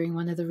was during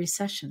one of the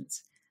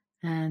recessions,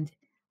 and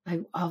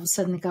I all of a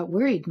sudden got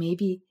worried.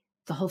 Maybe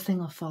the whole thing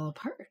will fall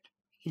apart,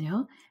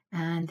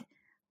 and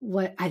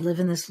I live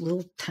in this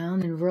little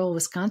town in rural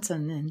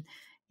Wisconsin, and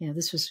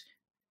this was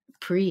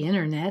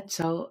pre-internet,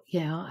 so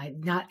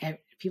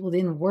people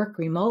didn't work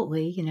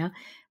remotely.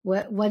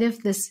 What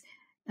if this?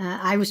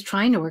 I was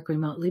trying to work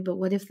remotely, but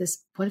what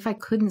if I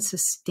couldn't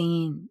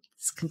sustain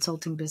this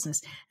consulting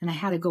business and I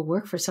had to go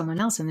work for someone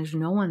else, and there's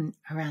no one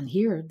around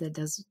here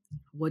that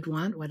would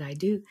want what I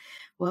do?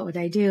 What would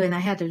I do? And I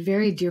had a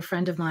very dear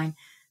friend of mine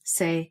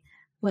say,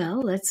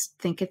 well, let's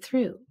think it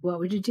through. What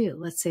would you do?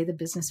 Let's say the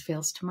business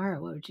fails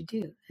tomorrow. What would you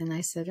do? And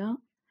I said,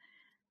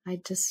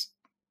 I just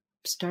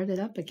start it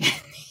up again.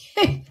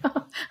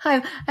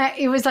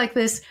 It was like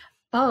this,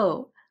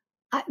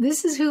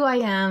 this is who I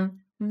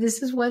am.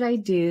 This is what I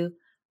do.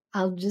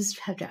 I'll just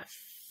have to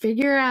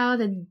figure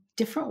out a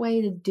different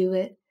way to do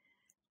it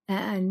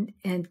and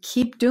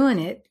keep doing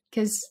it,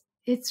 because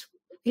it's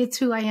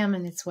who I am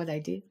and it's what I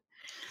do.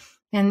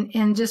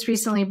 And just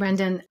recently,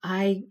 Brendan,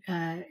 in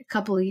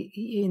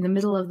the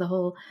middle of the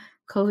whole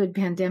COVID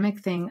pandemic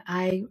thing,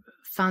 I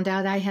found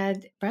out I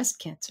had breast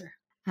cancer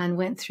and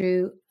went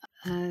through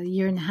a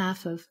year and a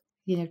half of,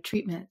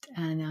 treatment,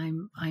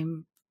 and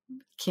I'm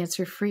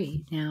cancer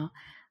free now.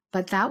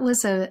 But that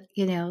was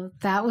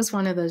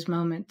one of those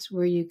moments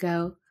where you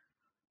go,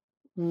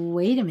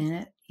 wait a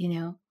minute,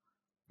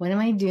 what am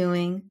I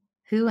doing?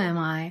 Who am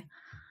I?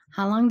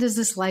 How long does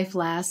this life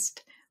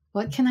last?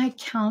 What can I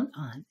count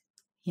on?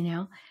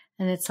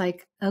 And it's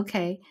like,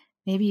 okay,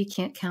 maybe you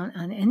can't count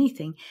on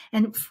anything.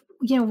 And,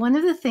 one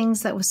of the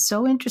things that was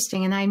so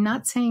interesting, and I'm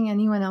not saying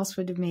anyone else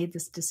would have made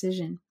this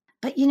decision,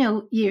 but,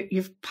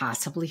 you're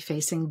possibly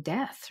facing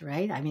death,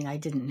 right? I mean, I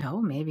didn't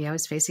know, maybe I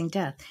was facing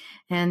death.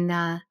 And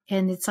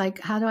it's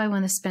like, how do I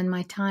want to spend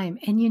my time?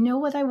 And you know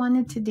what I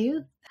wanted to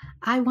do?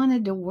 I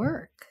wanted to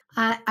work.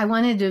 I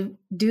wanted to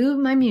do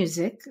my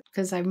music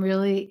because I'm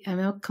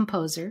a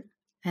composer.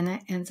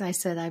 And I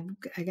said,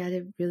 I got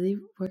to really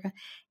work on.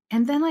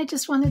 And then I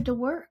just wanted to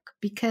work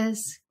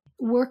because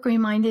work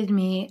reminded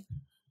me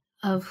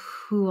of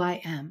who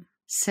I am.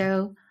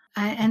 So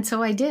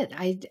I did.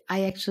 I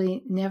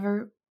actually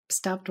never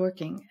stopped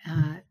working,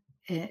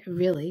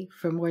 really,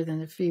 for more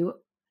than a few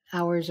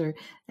hours or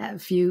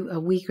a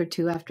week or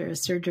two after a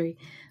surgery.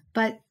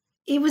 But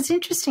it was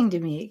interesting to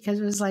me because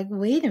it was like,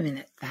 wait a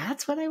minute,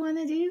 that's what I want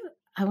to do?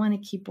 I want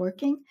to keep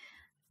working?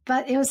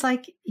 But it was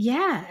like,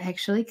 yeah,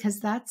 actually, because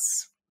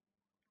that's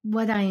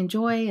what I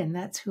enjoy and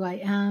that's who I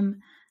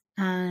am.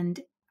 And,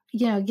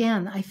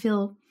 again, I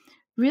feel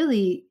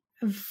really,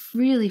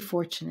 really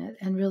fortunate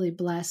and really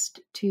blessed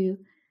to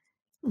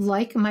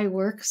like my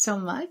work so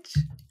much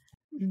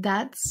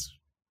that's,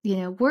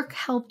 work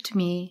helped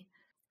me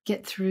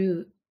get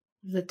through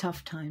the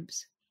tough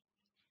times.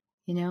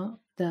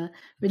 The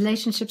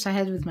relationships I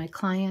had with my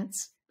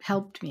clients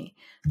helped me.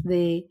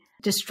 The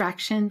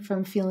distraction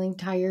from feeling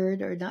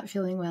tired or not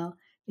feeling well,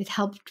 it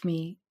helped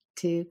me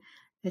to,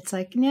 it's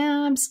like,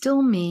 nah, I'm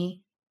still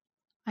me.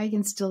 I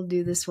can still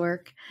do this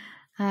work.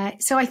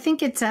 So I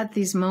think it's at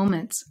these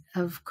moments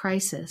of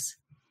crisis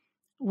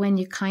when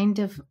you kind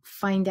of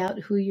find out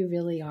who you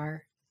really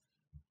are,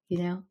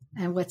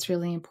 and what's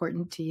really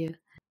important to you.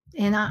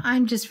 And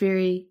I'm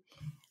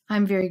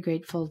very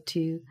grateful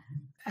to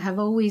have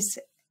always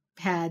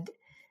had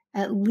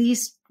at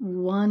least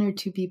one or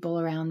two people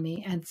around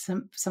me, and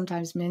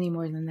sometimes many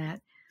more than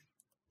that,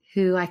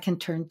 who I can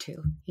turn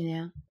to,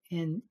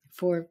 and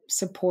for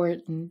support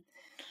and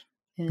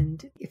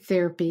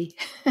therapy.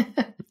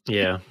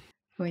 Yeah.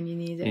 When you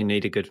need it. You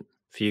need a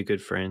few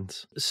good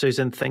friends.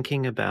 Susan,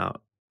 thinking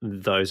about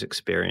those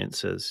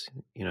experiences,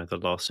 the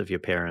loss of your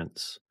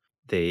parents,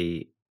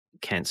 the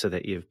cancer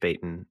that you've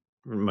beaten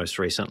most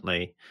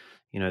recently,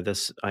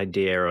 this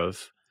idea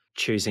of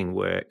choosing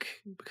work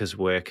because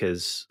work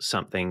is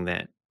something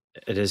that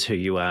it is who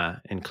you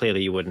are. And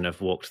clearly you wouldn't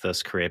have walked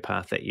this career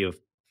path that you've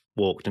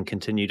walked and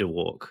continue to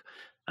walk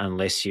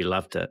unless you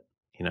loved it.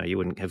 You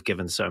wouldn't have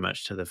given so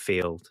much to the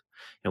field.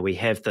 We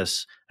have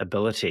this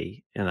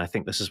ability, and I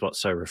think this is what's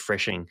so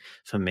refreshing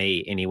for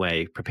me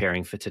anyway,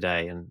 preparing for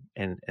today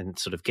and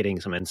sort of getting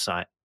some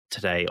insight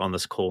today on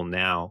this call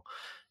now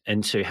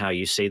into how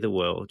you see the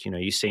world.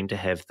 You seem to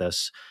have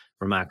this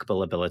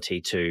remarkable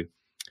ability to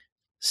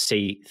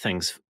see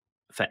things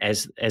for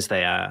as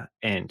they are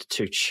and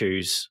to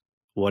choose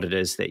what it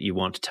is that you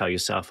want to tell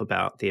yourself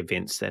about the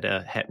events that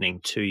are happening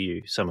to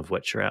you, some of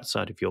which are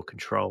outside of your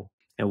control.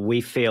 And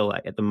we feel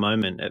like at the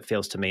moment, it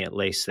feels to me at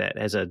least, that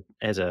as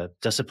a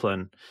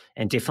discipline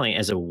and definitely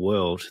as a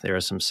world, there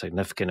are some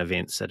significant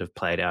events that have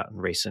played out in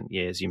recent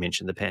years. You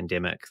mentioned the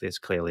pandemic. There's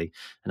clearly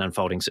an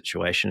unfolding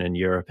situation in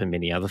Europe and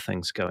many other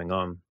things going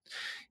on.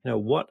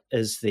 What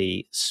is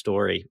the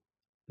story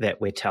that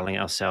we're telling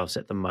ourselves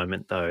at the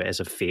moment, though, as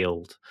a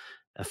field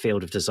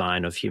of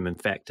design of human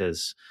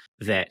factors,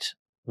 that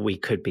we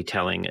could be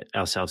telling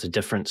ourselves a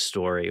different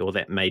story, or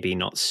that maybe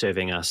not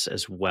serving us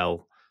as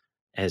well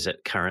as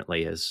it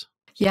currently is?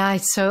 Yeah, I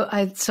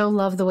so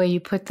love the way you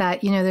put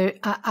that.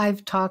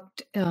 I've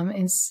talked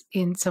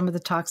in some of the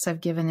talks I've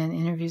given and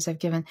interviews I've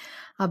given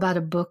about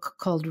a book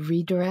called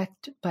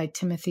Redirect by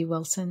Timothy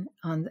Wilson,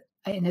 and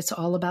it's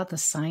all about the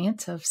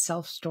science of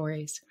self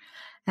stories.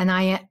 And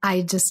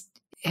I just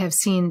have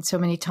seen so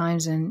many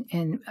times,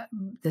 in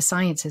the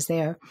science is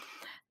there,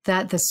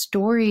 that the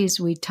stories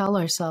we tell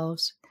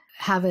ourselves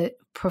have a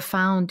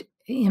profound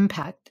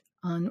impact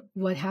on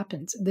what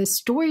happens. The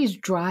stories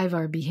drive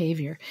our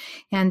behavior.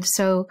 And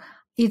so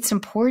it's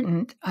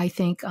important, I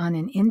think, on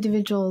an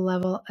individual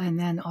level, and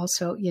then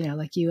also,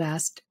 like you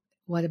asked,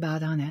 what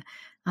about on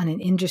an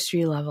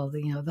industry level,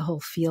 the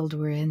whole field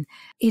we're in.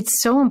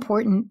 It's so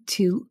important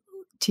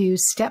to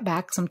step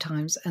back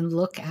sometimes and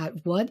look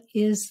at what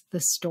is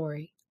the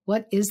story?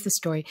 What is the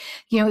story?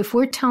 If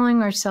we're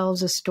telling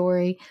ourselves a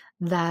story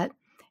that,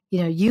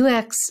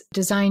 UX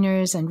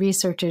designers and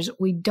researchers,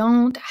 we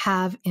don't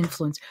have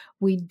influence.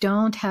 We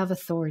don't have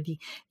authority.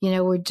 We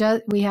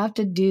have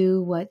to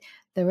do what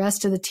the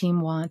rest of the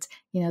team wants.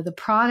 The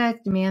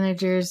product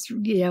managers,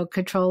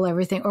 control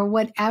everything, or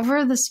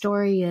whatever the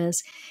story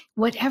is,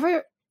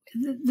 whatever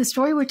the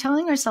story we're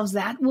telling ourselves,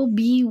 that will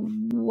be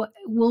what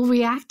we'll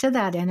react to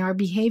that, and our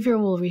behavior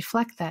will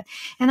reflect that.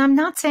 And I'm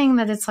not saying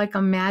that it's like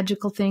a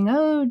magical thing.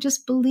 Oh,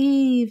 just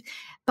believe,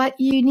 but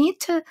you need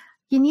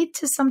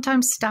to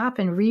sometimes stop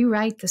and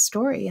rewrite the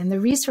story. And the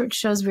research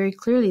shows very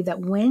clearly that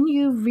when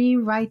you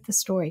rewrite the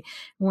story,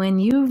 when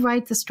you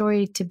write the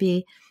story to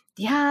be,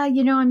 yeah,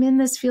 I'm in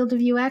this field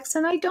of UX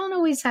and I don't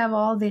always have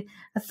all the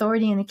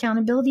authority and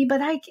accountability,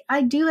 but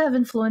I do have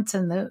influence,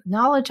 and the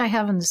knowledge I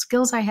have and the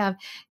skills I have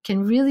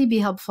can really be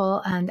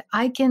helpful. And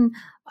I can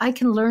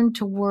learn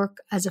to work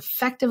as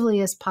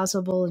effectively as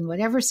possible in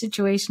whatever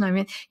situation I'm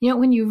in.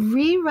 When you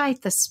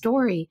rewrite the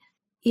story,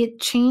 it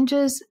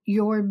changes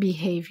your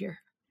behavior.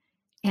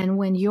 And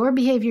when your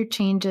behavior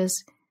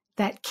changes,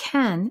 that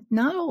can,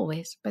 not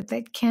always, but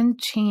that can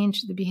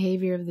change the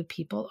behavior of the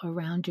people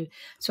around you.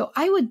 So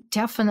I would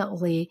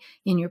definitely,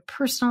 in your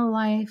personal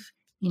life,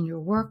 in your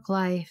work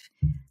life,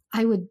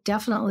 I would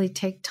definitely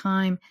take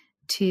time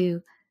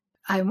to,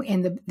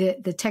 and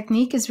the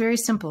technique is very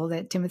simple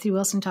that Timothy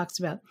Wilson talks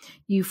about.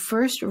 You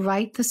first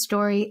write the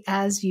story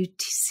as you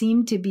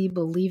seem to be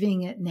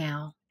believing it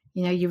now.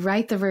 You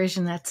write the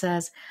version that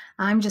says,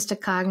 I'm just a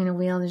cog in a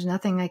wheel. There's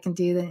nothing I can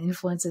do that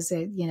influences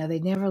it. They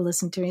never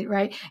listen to me,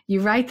 right?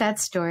 You write that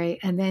story,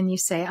 and then you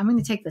say, I'm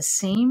going to take the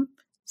same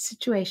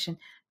situation,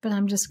 but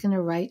I'm just going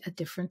to write a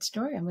different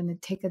story. I'm going to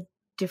take a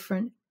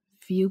different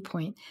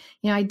viewpoint.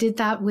 I did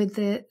that with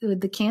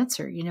the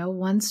cancer.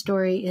 One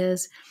story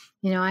is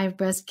I have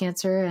breast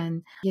cancer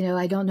and,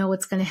 I don't know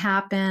what's going to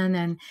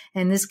happen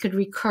and this could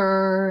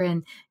recur.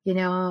 And,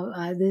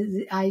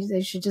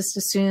 I should just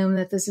assume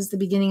that this is the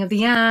beginning of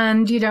the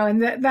end,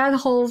 and that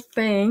whole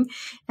thing.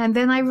 And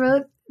then I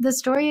wrote the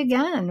story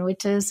again,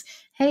 which is,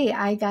 hey,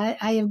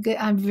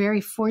 I'm very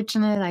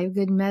fortunate. I have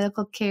good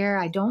medical care.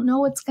 I don't know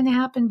what's going to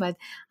happen, but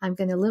I'm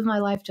going to live my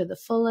life to the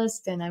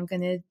fullest, and I'm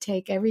going to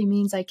take every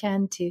means I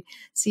can to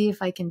see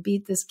if I can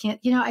beat this cancer.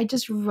 I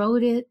just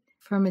wrote it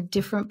from a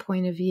different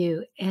point of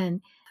view.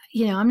 And,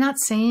 I'm not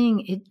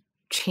saying it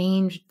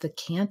changed the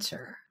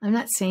cancer. I'm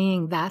not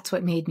saying that's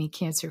what made me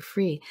cancer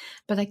free,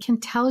 but I can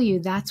tell you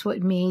that's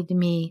what made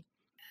me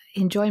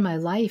enjoy my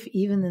life,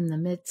 even in the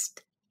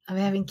midst of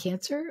having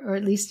cancer, or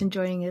at least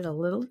enjoying it a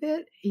little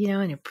bit,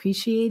 and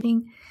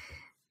appreciating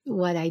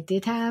what I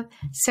did have.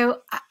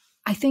 So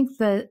I think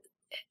that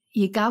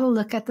you got to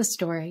look at the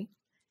story.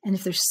 And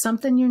if there's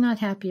something you're not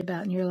happy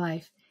about in your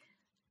life,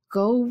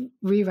 go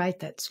rewrite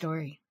that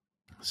story.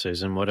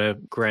 Susan, what a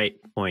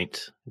great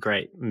point,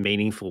 great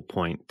meaningful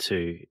point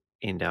to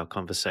end our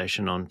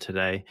conversation on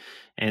today.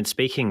 And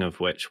speaking of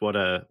which, what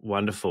a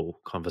wonderful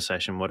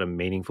conversation, what a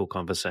meaningful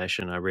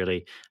conversation. I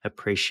really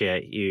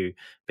appreciate you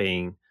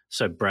being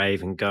so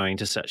brave and going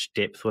to such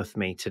depth with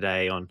me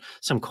today on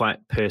some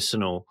quite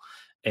personal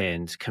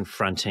and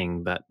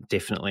confronting, but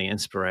definitely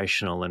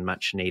inspirational and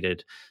much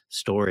needed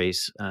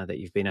stories that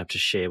you've been able to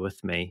share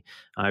with me.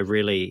 I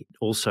really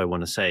also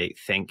want to say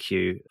thank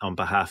you on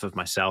behalf of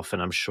myself,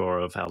 and I'm sure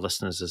of our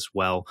listeners as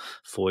well,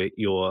 for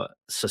your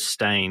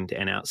sustained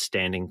and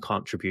outstanding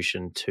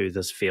contribution to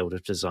this field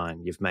of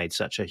design. You've made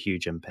such a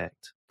huge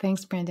impact.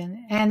 Thanks,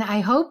 Brendan. And I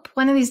hope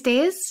one of these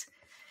days,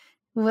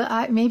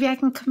 maybe I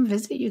can come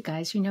visit you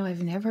guys.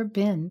 I've never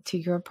been to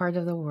your part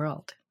of the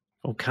world.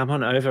 Well, come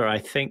on over. I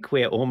think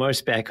we're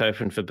almost back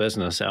open for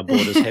business. Our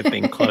borders have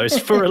been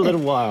closed for a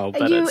little while,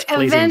 but it's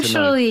pleasing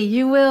eventually to know.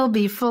 You will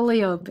be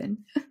fully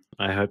open.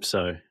 I hope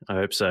so.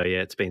 Yeah,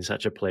 it's been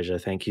such a pleasure.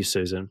 Thank you,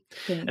 Susan.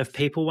 Thanks. If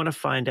people want to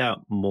find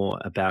out more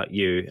about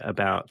you,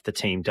 about the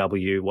Team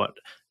W, what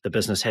the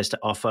business has to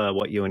offer,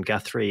 what you and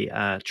Guthrie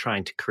are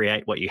trying to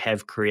create, what you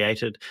have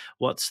created,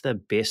 what's the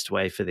best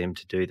way for them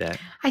to do that?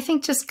 I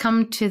think just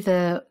come to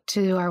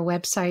our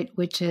website,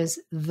 which is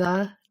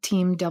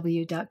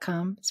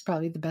theteamw.com. It's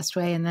probably the best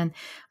way. And then,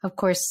 of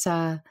course,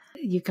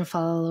 you can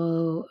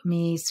follow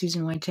me,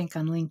 Susan Weinschenk,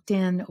 on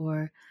LinkedIn,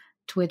 or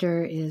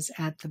Twitter is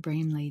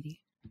 @thebrainlady.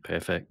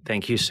 Perfect.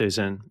 Thank you,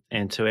 Susan.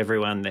 And to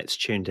everyone that's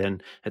tuned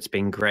in, it's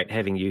been great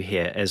having you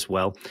here as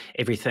well.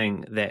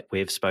 Everything that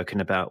we've spoken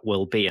about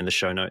will be in the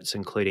show notes,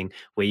 including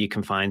where you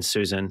can find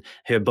Susan,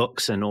 her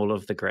books, and all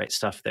of the great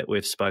stuff that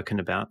we've spoken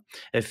about.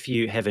 If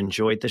you have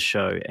enjoyed the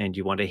show and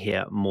you want to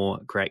hear more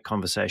great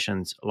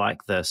conversations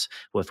like this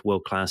with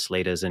world-class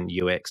leaders in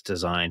UX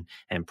design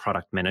and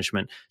product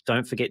management,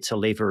 don't forget to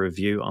leave a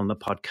review on the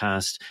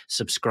podcast,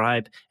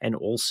 subscribe, and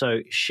also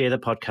share the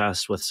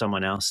podcast with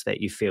someone else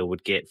that you feel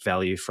would get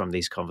value from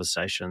these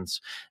conversations.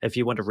 If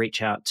you want to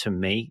reach out to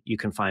me, you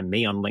can find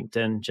me on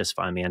LinkedIn. Just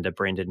find me under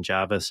Brendan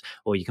Jarvis,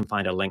 or you can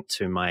find a link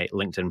to my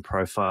LinkedIn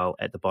profile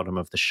at the bottom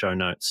of the show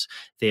notes.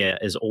 There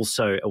is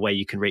also a way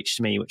you can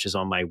reach me, which is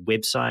on my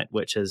website,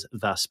 which is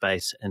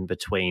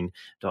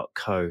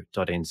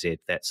thespaceinbetween.co.nz.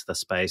 That's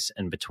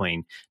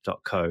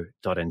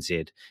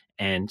thespaceinbetween.co.nz.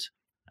 And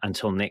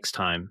until next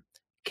time,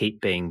 keep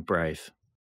being brave.